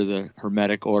enter the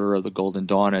Hermetic Order of the Golden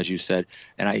Dawn, as you said,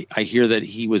 and I hear that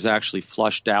he was actually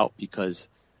flushed out because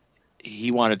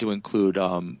he wanted to include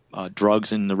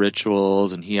drugs in the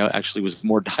rituals, and he actually was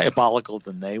more diabolical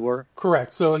than they were.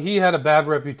 Correct. So he had a bad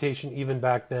reputation even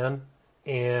back then,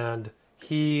 and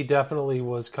he definitely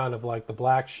was kind of like the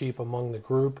black sheep among the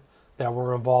group that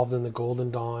were involved in the Golden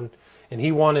Dawn, and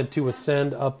he wanted to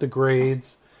ascend up the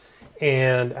grades.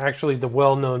 And actually, the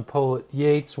well-known poet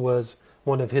Yeats was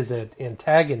one of his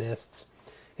antagonists,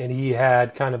 and he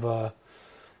had kind of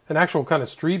an actual kind of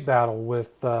street battle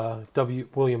with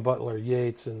William Butler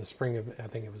Yeats in the spring of, I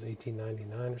think it was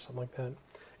 1899 or something like that.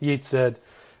 Yeats said,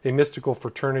 "A mystical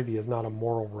fraternity is not a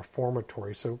moral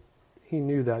reformatory." So he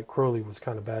knew that Crowley was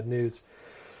kind of bad news.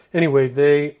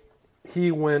 Anyway,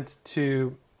 he went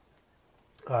to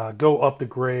go up the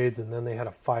grades, and then they had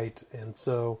a fight, and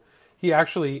so he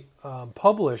actually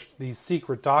published these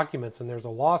secret documents, and there's a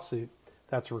lawsuit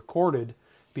that's recorded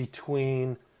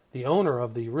between the owner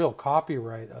of the real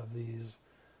copyright of these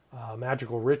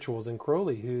magical rituals and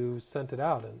Crowley, who sent it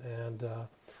out, and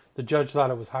the judge thought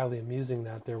it was highly amusing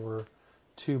that there were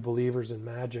two believers in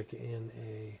magic in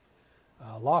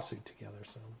a lawsuit together.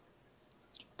 So.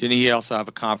 Didn't he also have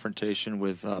a confrontation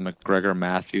with McGregor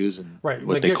Matthews and right.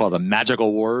 what they call the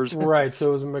magical wars? Right, so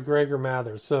it was McGregor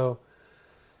Mathers. So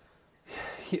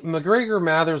McGregor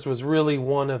Mathers was really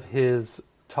one of his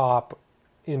top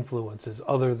influences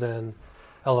other than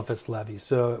Eliphas Levi.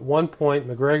 So at one point,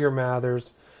 McGregor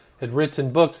Mathers had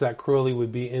written books that Crowley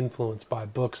would be influenced by,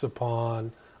 books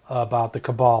about the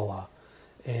Kabbalah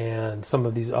and some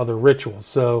of these other rituals.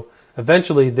 So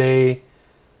eventually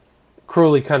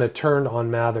Crowley kind of turned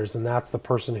on Mathers, and that's the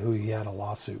person who he had a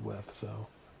lawsuit with. So,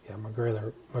 yeah,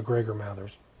 McGregor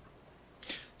Mathers.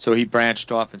 So he branched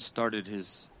off and started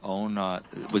his own,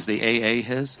 was the AA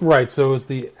his? Right, so it was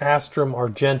the Astrum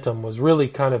Argentum was really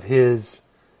kind of his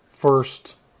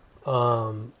first, it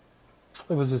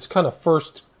was his kind of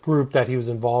first group that he was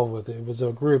involved with. It was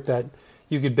a group that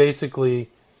you could basically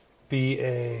be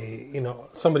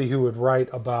somebody who would write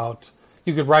about,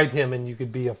 you could write him and you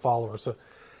could be a follower. So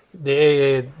the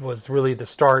AA was really the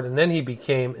start, and then he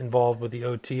became involved with the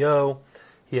OTO.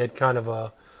 He had kind of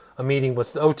a meeting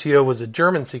with the OTO, was a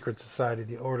German secret society,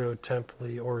 the Ordo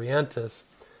Templi Orientis,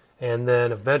 and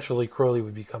then eventually Crowley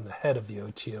would become the head of the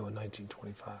OTO in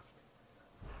 1925.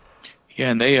 Yeah,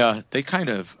 and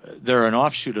they're an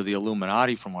offshoot of the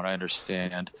Illuminati, from what I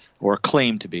understand, or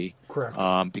claim to be.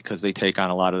 Correct. Because they take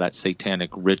on a lot of that satanic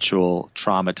ritual,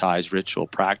 traumatized ritual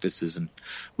practices, and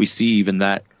we see even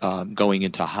that going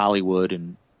into Hollywood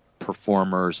and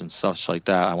performers and such like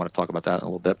that. I want to talk about that in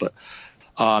a little bit, but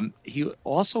he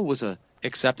also was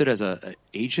accepted as an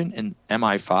agent in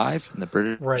MI5 in the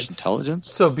British intelligence.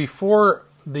 So before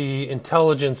the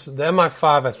intelligence, the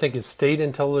MI5 I think is state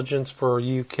intelligence for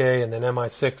UK, and then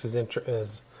MI6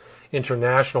 is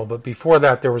international. But before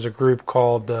that, there was a group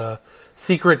called the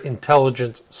Secret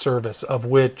Intelligence Service, of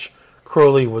which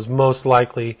Crowley was most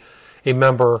likely a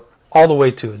member all the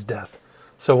way to his death.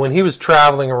 So when he was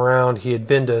traveling around, he had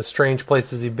been to strange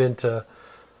places. He'd been to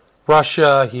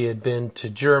Russia, he had been to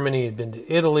Germany, he had been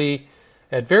to Italy,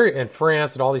 and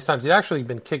France at all these times. He'd actually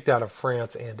been kicked out of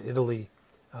France and Italy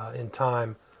in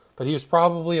time, but he was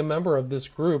probably a member of this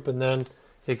group, and then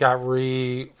it got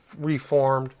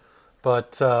reformed.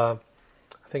 But I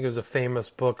think it was a famous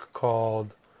book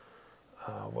called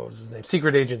what was his name?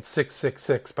 Secret Agent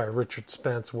 666 by Richard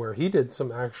Spence, where he did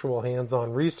some actual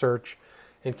hands-on research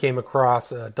and came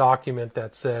across a document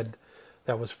that said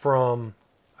that was from,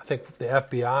 I think, the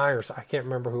FBI, or I can't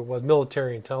remember who it was,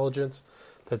 military intelligence,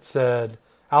 that said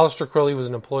Aleister Crowley was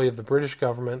an employee of the British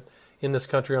government in this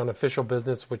country on official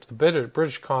business, which the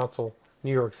British consul,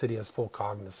 New York City, has full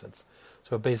cognizance.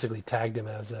 So it basically tagged him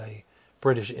as a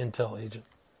British intel agent.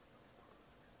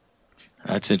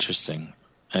 That's interesting.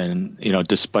 And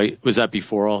was that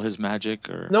before all his magic,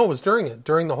 or No, it was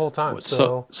during the whole time.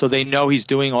 So they know he's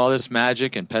doing all this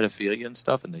magic and pedophilia and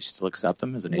stuff, and they still accept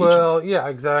him as an agent. Well, yeah,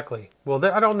 exactly. Well,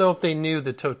 I don't know if they knew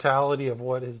the totality of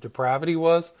what his depravity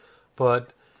was,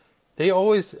 but they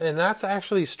always, and that's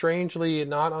actually strangely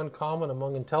not uncommon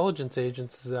among intelligence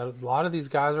agents, is that a lot of these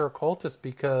guys are occultists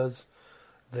because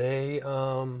they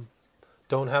don't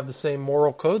have the same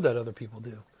moral code that other people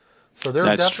do. So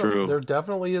that's true. There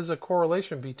definitely is a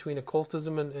correlation between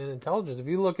occultism and intelligence. If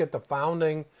you look at the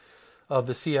founding of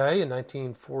the CIA in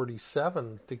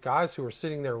 1947, the guys who were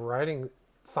sitting there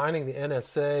signing the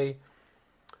NSA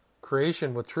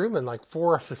creation with Truman, like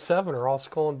 4 of the 7 are all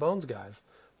Skull and Bones guys.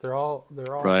 They're all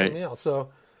right. Yale. So,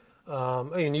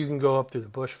 and you can go up through the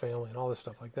Bush family and all this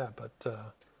stuff like that. But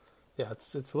yeah,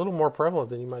 it's a little more prevalent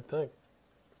than you might think.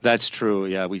 That's true.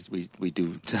 Yeah, we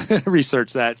do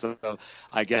research that. So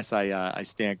I guess I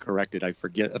stand corrected. I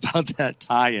forget about that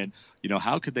tie-in.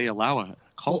 How could they allow a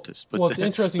cultist? Well, it's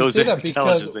interesting you say that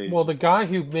because the guy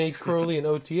who made Crowley an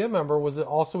OTM member was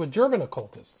also a German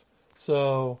occultist.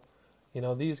 So,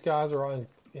 these guys are and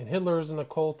Hitler's an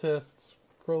occultist.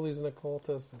 Crowley's an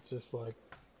occultist. It's just like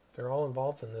they're all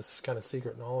involved in this kind of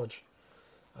secret knowledge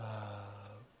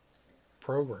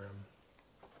program.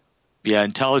 Yeah,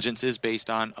 intelligence is based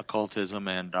on occultism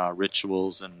and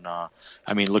rituals, and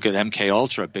look at MK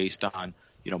Ultra, based on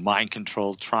mind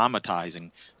control,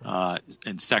 traumatizing,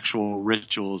 and sexual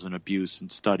rituals and abuse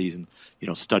and studies, and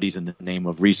studies in the name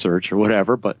of research or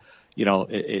whatever. But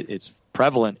it's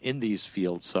prevalent in these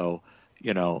fields. So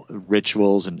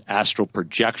rituals and astral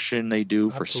projection they do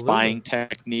for spying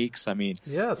techniques.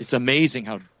 Yes. It's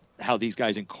amazing how these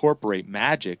guys incorporate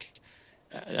magic.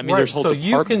 Right. There's whole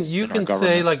departments you can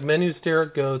say like Men Who Stare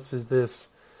at Goats is this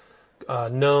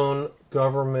known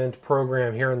government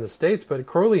program here in the States, but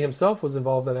Crowley himself was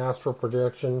involved in astral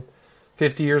projection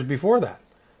 50 years before that,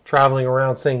 traveling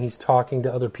around saying he's talking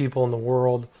to other people in the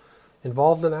world,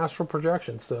 involved in astral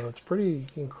projection. So it's pretty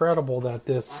incredible that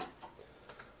this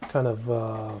kind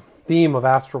of theme of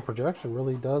astral projection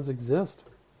really does exist.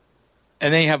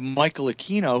 And then you have Michael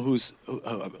Aquino, who's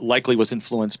likely was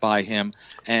influenced by him,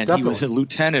 and Definitely. He was a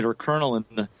lieutenant or colonel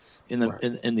in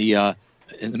the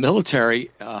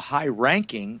military, high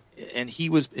ranking, and he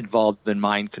was involved in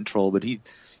mind control. But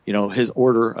his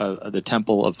order, the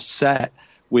Temple of Set,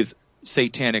 with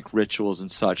satanic rituals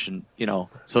and such, and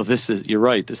so you're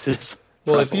right. This is.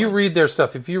 Well, if you read their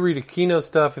stuff, if you read Aquino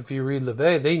stuff, if you read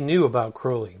LeVay, they knew about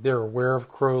Crowley. They're aware of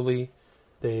Crowley.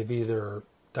 They've either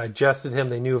digested him.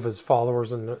 They knew of his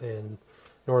followers in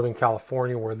Northern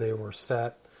California where they were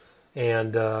set.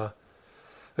 And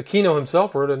Aquino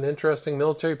himself wrote an interesting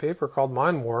military paper called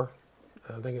Mind War.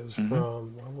 I think it was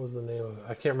from, what was the name of it?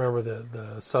 I can't remember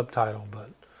the subtitle, but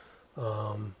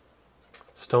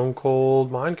Stone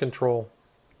Cold Mind Control.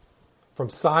 From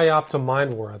PSYOP to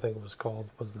Mind War, I think it was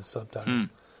the subtitle.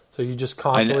 So you just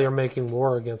constantly are making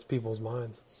war against people's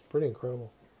minds. It's pretty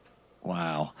incredible.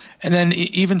 Wow. And then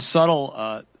even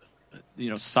subtle,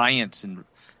 science, and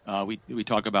we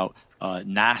talk about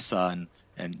NASA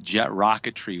and jet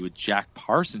rocketry with Jack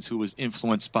Parsons, who was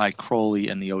influenced by Crowley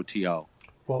and the OTO.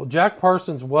 Well, Jack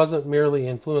Parsons wasn't merely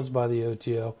influenced by the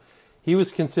OTO. He was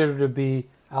considered to be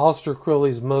Aleister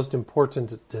Crowley's most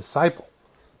important disciple.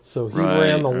 So he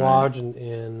ran the lodge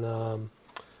in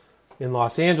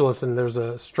Los Angeles, and there's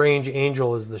a Strange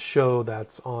Angel is the show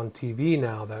that's on TV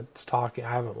now that's talking.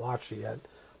 I haven't watched it yet,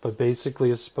 but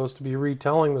basically it's supposed to be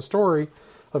retelling the story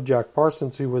of Jack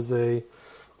Parsons, who was a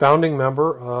founding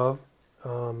member of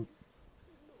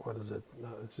what is it?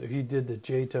 So he did the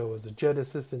JATO as a jet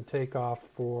assistant takeoff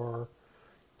for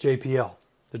JPL,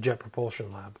 the Jet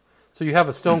Propulsion Lab. So you have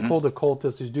a stone cold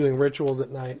occultist who's doing rituals at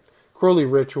night, Crowley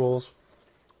rituals,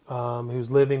 who's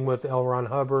living with L. Ron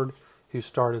Hubbard, who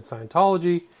started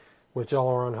Scientology, which L.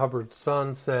 Ron Hubbard's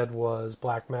son said was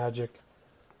black magic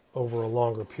over a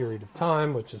longer period of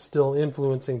time, which is still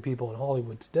influencing people in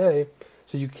Hollywood today.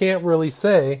 So you can't really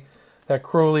say that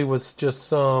Crowley was just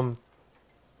some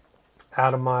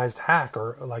atomized hack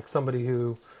or like somebody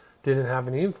who didn't have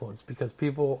any influence, because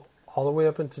people all the way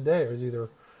up in today are either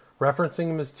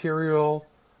referencing his material,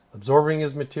 absorbing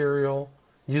his material,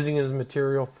 using his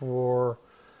material for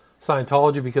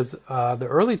Scientology, because the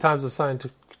early times of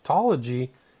Scientology,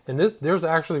 and there's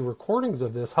actually recordings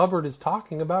of this, Hubbard is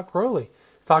talking about Crowley.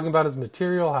 He's talking about his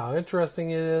material, how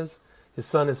interesting it is. His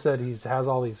son has said he has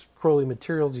all these Crowley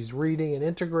materials he's reading and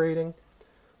integrating.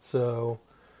 So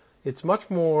it's much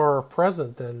more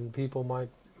present than people might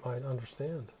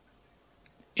understand.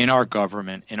 in our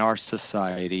government, in our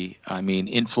society, I mean,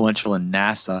 influential in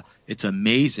NASA. It's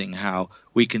amazing how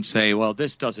we can say, well,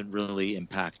 this doesn't really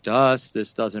impact us.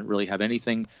 This doesn't really have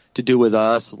anything to do with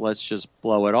us. Let's just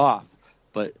blow it off.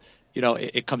 But,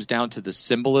 it comes down to the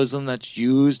symbolism that's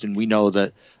used. And we know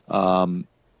that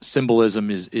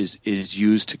symbolism is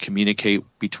used to communicate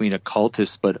between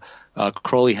occultists. But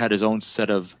Crowley had his own set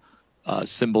of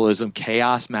symbolism,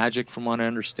 chaos magic, from what I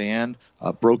understand,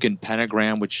 broken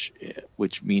pentagram, which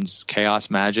means chaos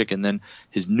magic, and then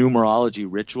his numerology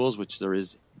rituals, which there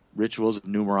is rituals of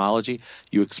numerology.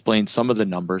 You explained some of the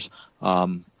numbers.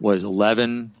 Was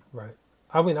 11. Right.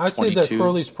 I mean, I'd 22. Say that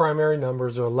Crowley's primary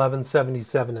numbers are 11,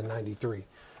 77, and 93.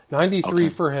 93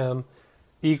 for him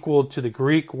equaled to the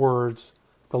Greek words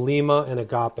thelema and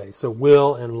agape, so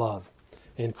will and love.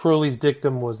 And Crowley's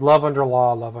dictum was love under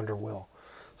law, love under will.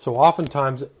 So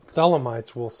oftentimes,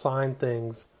 Thelemites will sign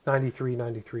things 93,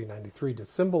 93, 93 to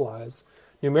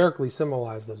numerically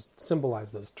symbolize those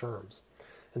terms.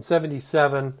 And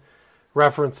 77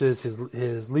 references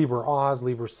his Liber Oz,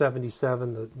 Liber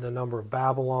 77, the number of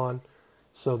Babylon.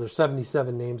 So there's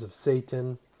 77 names of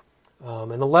Satan.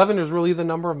 And 11 is really the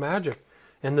number of magic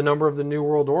and the number of the New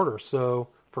World Order. So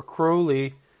for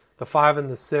Crowley, the 5 and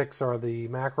the 6 are the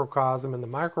macrocosm and the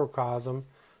microcosm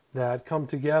that come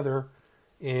together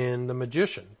in the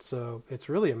magician. So it's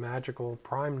really a magical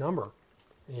prime number,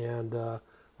 and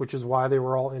which is why they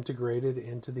were all integrated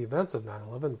into the events of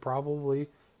 9/11, probably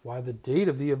why the date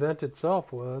of the event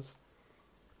itself was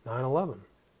 9/11.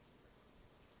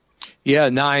 Yeah,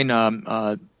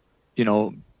 9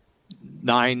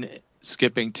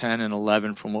 skipping 10 and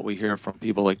 11, from what we hear from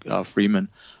people like Freeman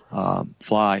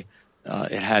Fly,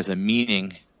 it has a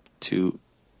meaning to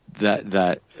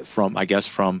that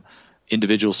from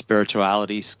individual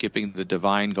spirituality, skipping the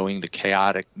divine, going to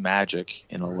chaotic magic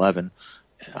in 11.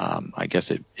 I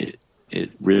guess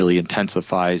it really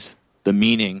intensifies the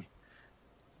meaning.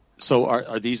 So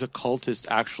are these occultists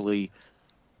actually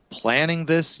planning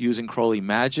this using Crowley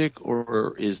magic,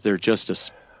 or is there just a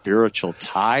spiritual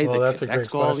tie that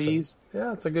connects all these?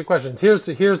 Yeah, that's a good question.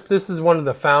 This is one of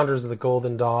the founders of the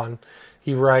Golden Dawn.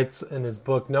 He writes in his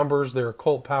book, Numbers, Their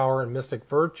Occult Power and Mystic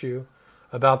Virtue,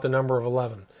 about the number of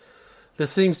 11.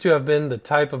 This seems to have been the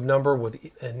type of number with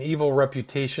an evil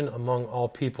reputation among all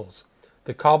peoples.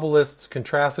 The Kabbalists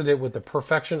contrasted it with the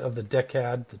perfection of the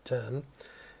Decad, the 10,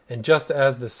 and just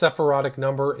as the Sephirotic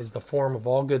number is the form of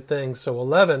all good things, so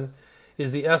 11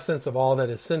 is the essence of all that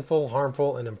is sinful,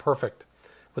 harmful, and imperfect.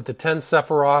 With the 10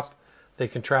 Sephiroth, they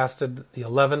contrasted the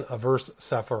 11 averse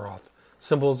Sephiroth,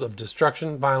 symbols of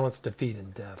destruction, violence, defeat,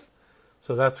 and death.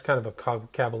 So that's kind of a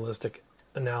Kabbalistic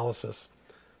analysis,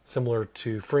 similar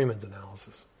to Freeman's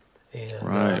analysis. And,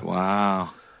 right,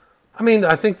 wow. I mean,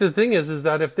 I think the thing is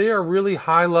that if they are really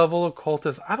high-level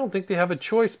occultists, I don't think they have a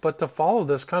choice but to follow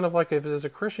this. Kind of like if as a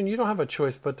Christian, you don't have a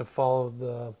choice but to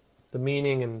follow the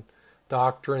meaning and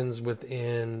doctrines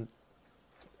within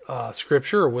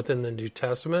Scripture or within the New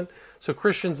Testament. So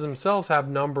Christians themselves have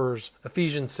numbers,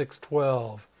 Ephesians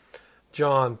 6:12,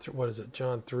 John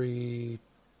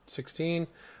 3:16.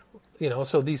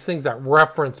 So these things that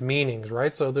reference meanings,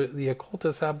 right? So the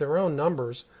occultists have their own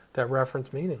numbers that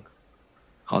reference meanings.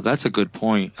 Oh, that's a good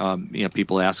point.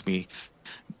 People ask me,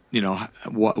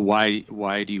 why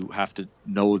do you have to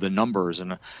know the numbers?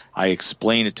 And I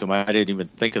explain it to them. I didn't even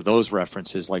think of those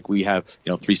references. Like we have,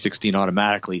 3:16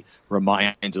 automatically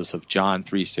reminds us of John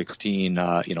 3:16.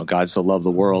 God so loved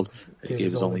the world, He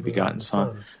gave His only begotten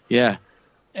Son. Yeah,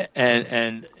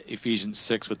 and Ephesians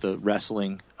 6 with the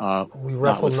wrestling, we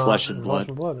wrestle not with flesh and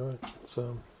blood. Right?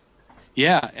 So.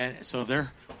 Yeah, and so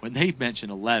when they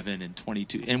mention 11 and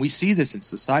 22, and we see this in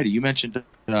society. You mentioned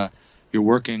you're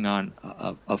working on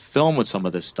a film with some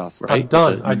of this stuff, right? I'm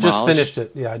done. I just finished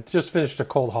it. Yeah, I just finished A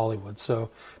Cold Hollywood, so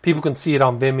people can see it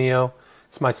on Vimeo.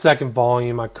 It's my second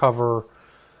volume. I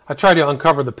try to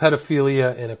uncover the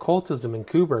pedophilia and occultism in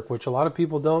Kubrick, which a lot of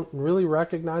people don't really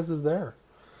recognize is there.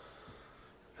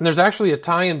 And there's actually a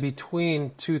tie-in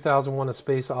between 2001: A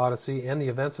Space Odyssey and the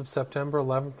events of September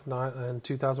 11th and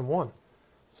 2001.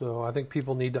 So I think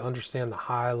people need to understand the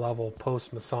high-level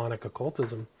post-Masonic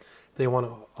occultism. They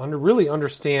want to really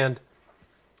understand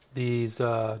these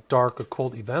dark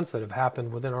occult events that have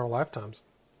happened within our lifetimes.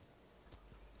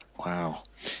 Wow.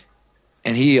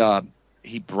 And he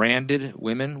branded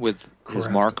women with his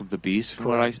mark of the beast, from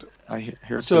what I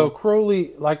hear. So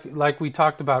Crowley, like we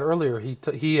talked about earlier,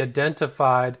 he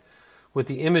identified with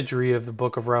the imagery of the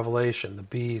Book of Revelation, the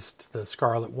beast, the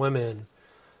scarlet women,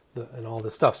 and all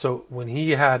this stuff. So when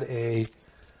he had a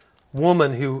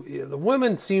woman the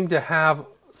women seemed to have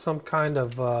some kind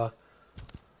of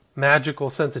magical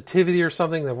sensitivity or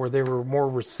something, that where they were more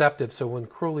receptive. So when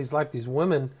Crowley's life, these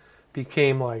women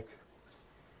became like,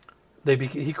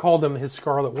 he called them his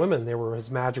Scarlet Women. They were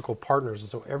his magical partners. And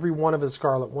so every one of his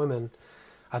Scarlet Women,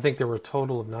 I think there were a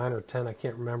total of 9 or 10, I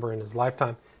can't remember, in his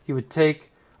lifetime, he would take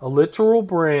a literal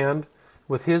brand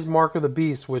with his mark of the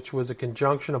beast, which was a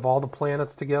conjunction of all the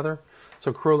planets together.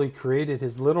 So Crowley created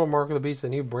his literal mark of the beast,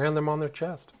 and he would brand them on their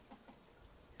chest.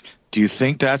 Do you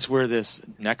think that's where this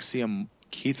Nexium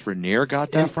Keith Raniere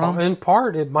got that from? In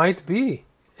part, it might be.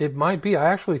 It might be.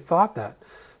 I actually thought that.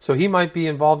 So he might be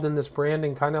involved in this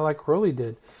branding kind of like Crowley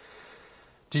did.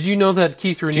 Did you know that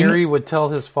Keith Raniere would tell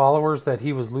his followers that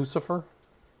he was Lucifer?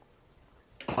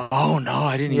 Oh, no,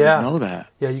 I didn't even know that.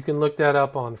 Yeah, you can look that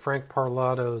up on Frank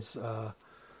Parlato's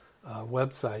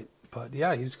website. But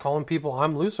yeah, he was calling people,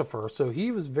 I'm Lucifer. So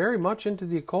he was very much into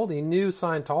the occult. He knew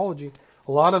Scientology.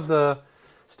 A lot of the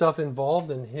stuff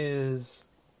involved in his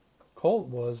cult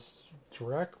was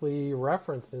directly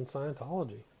referenced in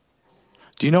Scientology.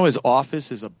 Do you know his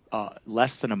office is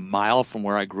less than a mile from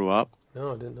where I grew up?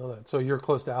 No, I didn't know that. So you're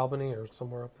close to Albany or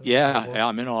somewhere up there? Yeah,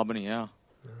 I'm in Albany, yeah.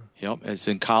 Yep, it's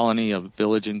in Colony, a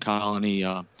village in Colony.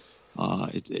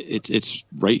 It's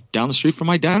right down the street from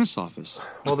my dentist's office.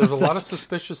 Well, there's a lot of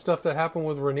suspicious stuff that happened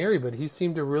with Raniere, but he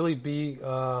seemed to really be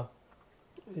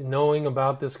knowing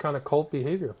about this kind of cult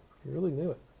behavior. He really knew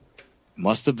it.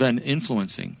 Must have been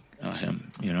influencing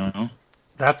him, you know?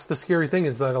 That's the scary thing,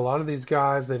 is that a lot of these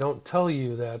guys, they don't tell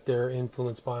you that they're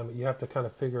influenced by him, but you have to kind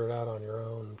of figure it out on your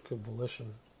own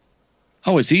volition.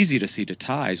 Oh, it's easy to see the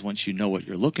ties once you know what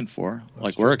you're looking for,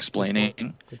 like we're explaining.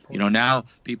 Good point. You know, now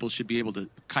people should be able to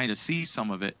kind of see some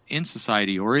of it in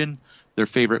society or in their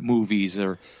favorite movies,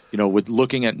 or, you know, with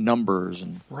looking at numbers.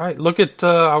 And right. Look at,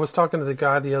 I was talking to the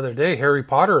guy the other day, Harry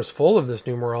Potter is full of this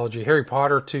numerology. Harry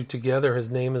Potter, two together,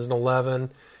 his name is an 11,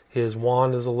 his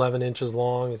wand is 11 inches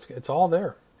long. It's all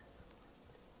there.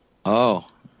 Oh,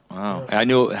 wow. Yeah. I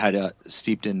knew it had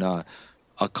steeped in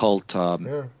occult,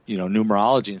 you know,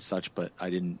 numerology and such, but I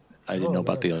didn't know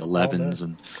about the 11s.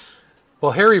 And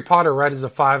well, Harry Potter, right, is a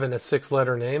 5 and a 6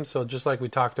 letter name. So just like we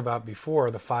talked about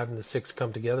before, the 5 and the 6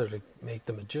 come together to make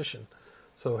the magician.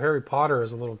 So Harry Potter,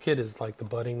 as a little kid, is like the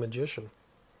budding magician.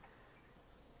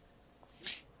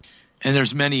 And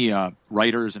there's many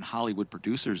writers and Hollywood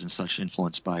producers and such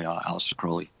influenced by Aleister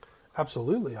Crowley.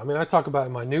 Absolutely. I mean, I talk about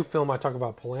in my new film, I talk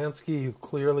about Polanski, who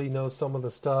clearly knows some of the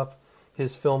stuff.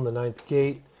 His film, The Ninth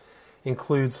Gate,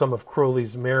 includes some of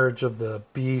Crowley's Marriage of the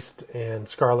Beast and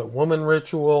Scarlet Woman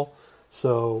ritual.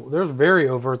 So there's very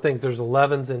overt things. There's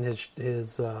 11s in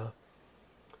his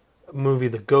movie,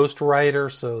 The Ghost Writer.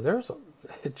 So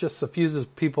it just suffuses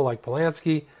people like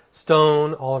Polanski,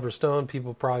 Stone, Oliver Stone.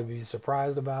 People probably be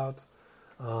surprised about.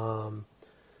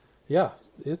 Yeah,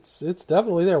 it's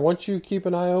definitely there. Once you keep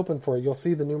an eye open for it, you'll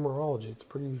see the numerology. It's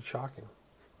pretty shocking.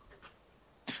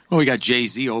 Well, we got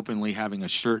Jay-Z openly having a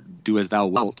shirt, "Do as Thou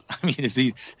Wilt." I mean, is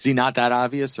he not that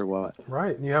obvious or what?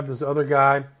 Right. And you have this other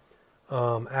guy,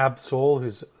 Ab Soul,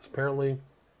 who's apparently,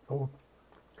 a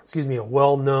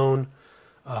well-known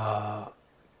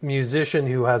musician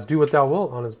who has "Do What Thou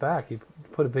Wilt" on his back. He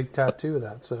put a big tattoo of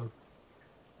that. So,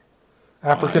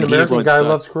 African-American guy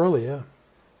loves Crowley, yeah.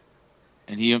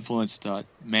 And he influenced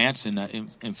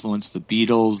Manson, influenced the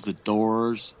Beatles, the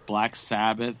Doors, Black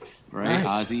Sabbath, right?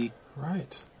 Ozzy.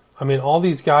 Right. I mean, all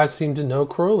these guys seem to know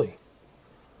Crowley.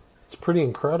 It's pretty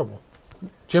incredible.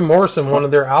 Jim Morrison, one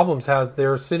of their albums,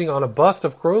 they're sitting on a bust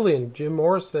of Crowley, and Jim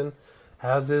Morrison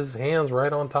has his hands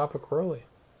right on top of Crowley.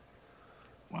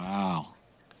 Wow.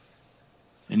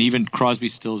 And even Crosby,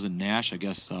 Stills, and Nash, I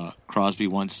guess Crosby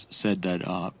once said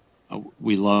that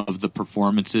we love the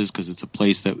performances because it's a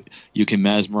place that you can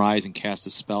mesmerize and cast a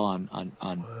spell on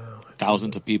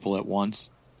thousands of people at once.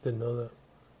 Didn't know that.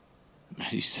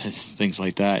 He says things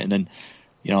like that. And then,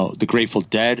 you know, the Grateful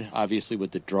Dead, obviously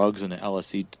with the drugs and the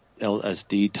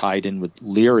LSD tied in with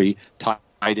Leary,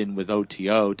 tied in with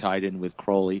OTO, tied in with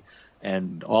Crowley.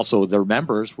 And also their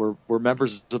members were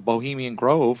members of Bohemian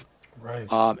Grove. Right.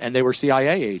 And they were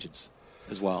CIA agents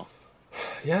as well.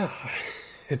 Yeah.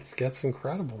 It gets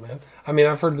incredible, man. I mean,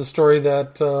 I've heard the story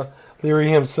that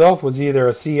Leary himself was either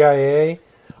a CIA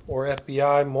or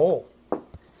FBI mole.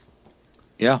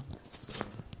 Yeah.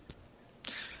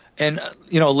 And,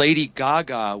 you know, Lady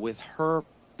Gaga with her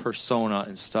persona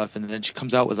and stuff, and then she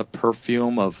comes out with a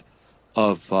perfume of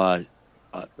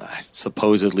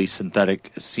supposedly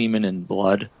synthetic semen and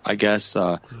blood, I guess.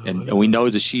 And we know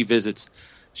that she visits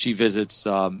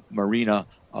Marina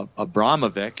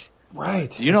Abramovic.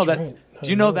 Right. Do you know that? Right. Do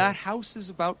you know that house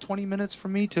is about 20 minutes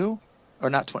from me too,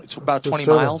 or not 20? It's about 20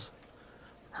 miles.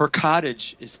 her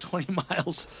cottage is 20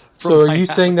 miles from So are my you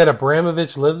house. saying that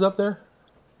Abramovich lives up there?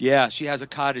 Yeah, she has a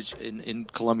cottage in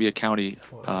Columbia County,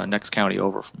 next county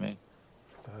over from me.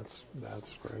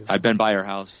 That's crazy. I've been by her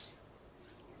house.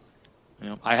 You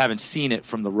know, I haven't seen it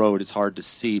from the road. It's hard to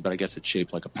see, but I guess it's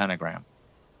shaped like a pentagram.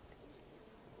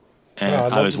 And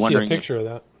I'd I love was to wondering, see a picture of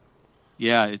that.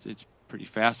 yeah, it's pretty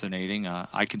fascinating.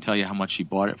 I can tell you how much she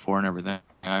bought it for and everything.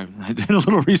 I did a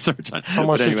little research on it. How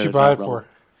much But did anyway, you that's buy not it for? relevant.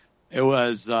 It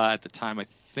was at the time. I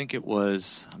think it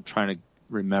was. I'm trying to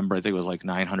remember. I think it was like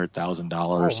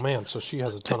 $900,000. Oh man, so she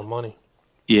has a ton of money.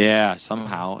 Yeah,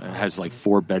 somehow it has like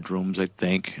 4 bedrooms. I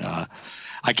think.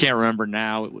 I can't remember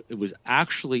now. It was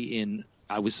actually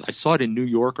I saw it in New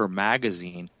Yorker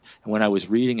magazine, and when I was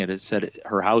reading it, it said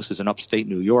her house is in upstate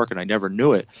New York, and I never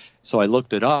knew it. So I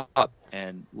looked it up,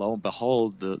 and lo and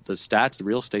behold, the stats, the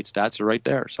real estate stats, are right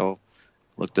there. So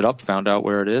looked it up, found out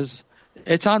where it is.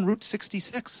 It's on Route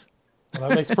 66. Well,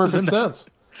 that makes perfect sense.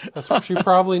 That's what she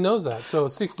probably knows that. So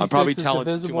 66 is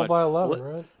divisible by 11,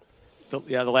 right?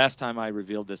 The last time I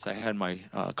revealed this, I had my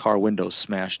car window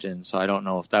smashed in, so I don't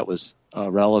know if that was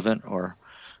relevant or.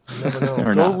 You never know. Or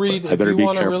Go not, read, I if better you be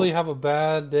want to careful. really have a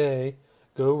bad day,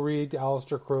 go read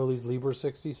Aleister Crowley's Liber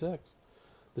 66.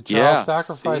 The child Yeah,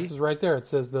 sacrifice see? is right there. It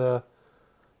says the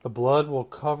blood will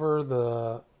cover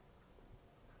the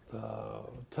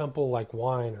temple like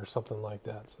wine or something like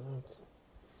that. So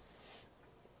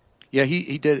Yeah,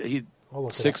 he did. I'll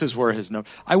look it 6 up. is where his number.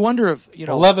 I wonder if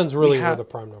 11's really we where the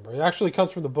prime number. It actually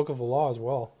comes from the Book of the Law as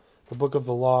well. The Book of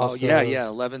the Law. Oh says yeah,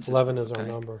 11 is our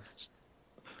number.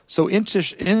 So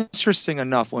interesting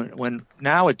enough, when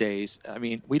nowadays, I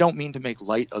mean, we don't mean to make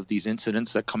light of these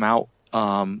incidents that come out,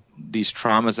 these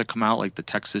traumas that come out, like the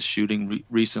Texas shooting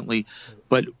recently,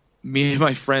 but me and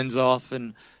my friends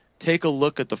often take a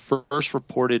look at the first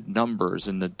reported numbers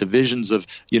and the divisions of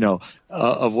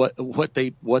of what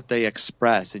they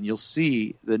express, and you'll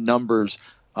see the numbers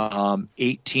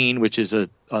 18, which is a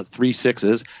 3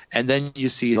 6s, and then you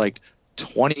see like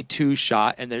 22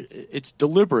 shot, and it's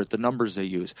deliberate, the numbers they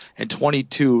use, and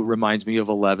 22 reminds me of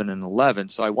 11 and 11.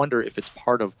 So I wonder if it's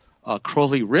part of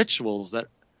Crowley rituals that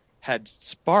had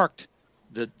sparked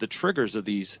the triggers of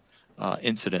these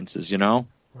incidences,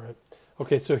 Right.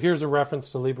 Okay, so here's a reference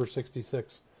to Liber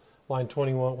 66, line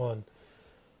 21:1.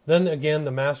 Then again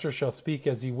the master shall speak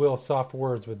as he will soft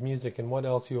words with music, and what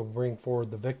else he will bring forward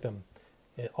the victim.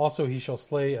 And also he shall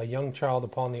slay a young child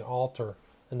upon the altar,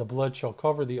 and the blood shall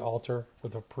cover the altar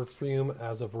with a perfume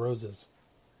as of roses.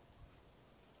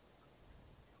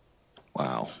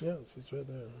 Wow. Yes, it's right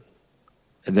there.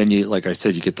 And then like I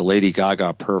said, you get the Lady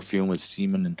Gaga perfume with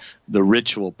semen and the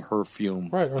ritual perfume.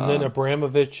 Right, and then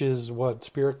Abramovich's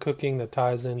spirit cooking that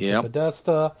ties into Yep.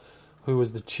 Podesta, who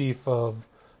was the chief of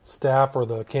staff or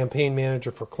the campaign manager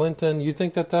for Clinton. You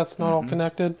think that that's not all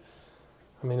connected?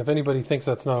 I mean, if anybody thinks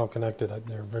that's not all connected,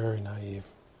 they're very naive.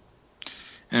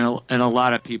 And a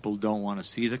lot of people don't want to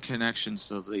see the connection,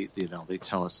 so they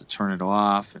tell us to turn it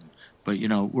off. But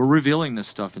we're revealing this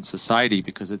stuff in society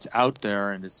because it's out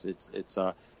there and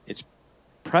it's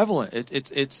prevalent.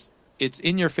 It's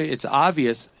in your face. It's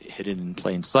obvious, hidden in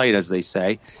plain sight, as they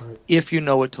say, Right. if you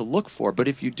know what to look for. But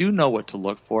if you do know what to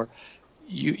look for,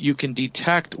 you can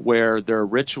detect where their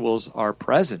rituals are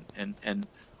present and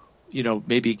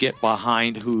maybe get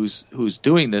behind who's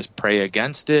doing this, pray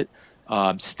against it.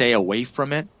 Stay away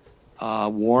from it.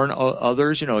 Warn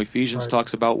others. Ephesians Right.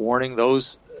 talks about warning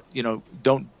those.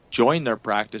 Don't join their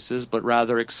practices, but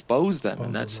rather expose them,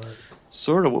 and that's Right.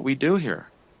 sort of what we do here.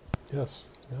 Yes.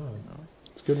 Yeah.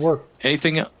 It's good work.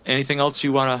 Anything else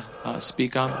you want to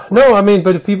speak on? No, I mean,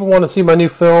 but if people want to see my new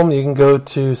film, you can go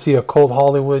to see Occult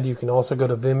Hollywood. You can also go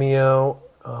to Vimeo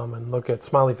and look at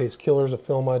Smiley Face Killers, a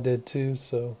film I did too.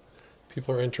 So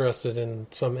people are interested in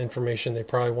some information they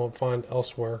probably won't find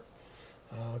elsewhere.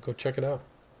 Go check it out.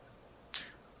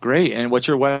 Great. And what's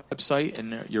your website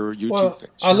and your YouTube Well,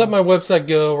 channel? I let my website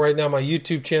go. Right now, my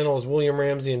YouTube channel is William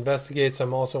Ramsey Investigates.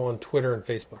 I'm also on Twitter and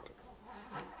Facebook.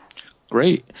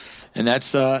 Great. And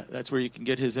that's where you can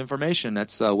get his information.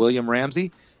 That's William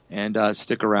Ramsey. And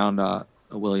stick around,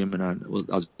 William, and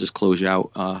I'll just close you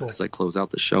out Cool. as I close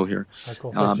out the show here. All right,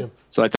 cool. Thanks, Jim. So I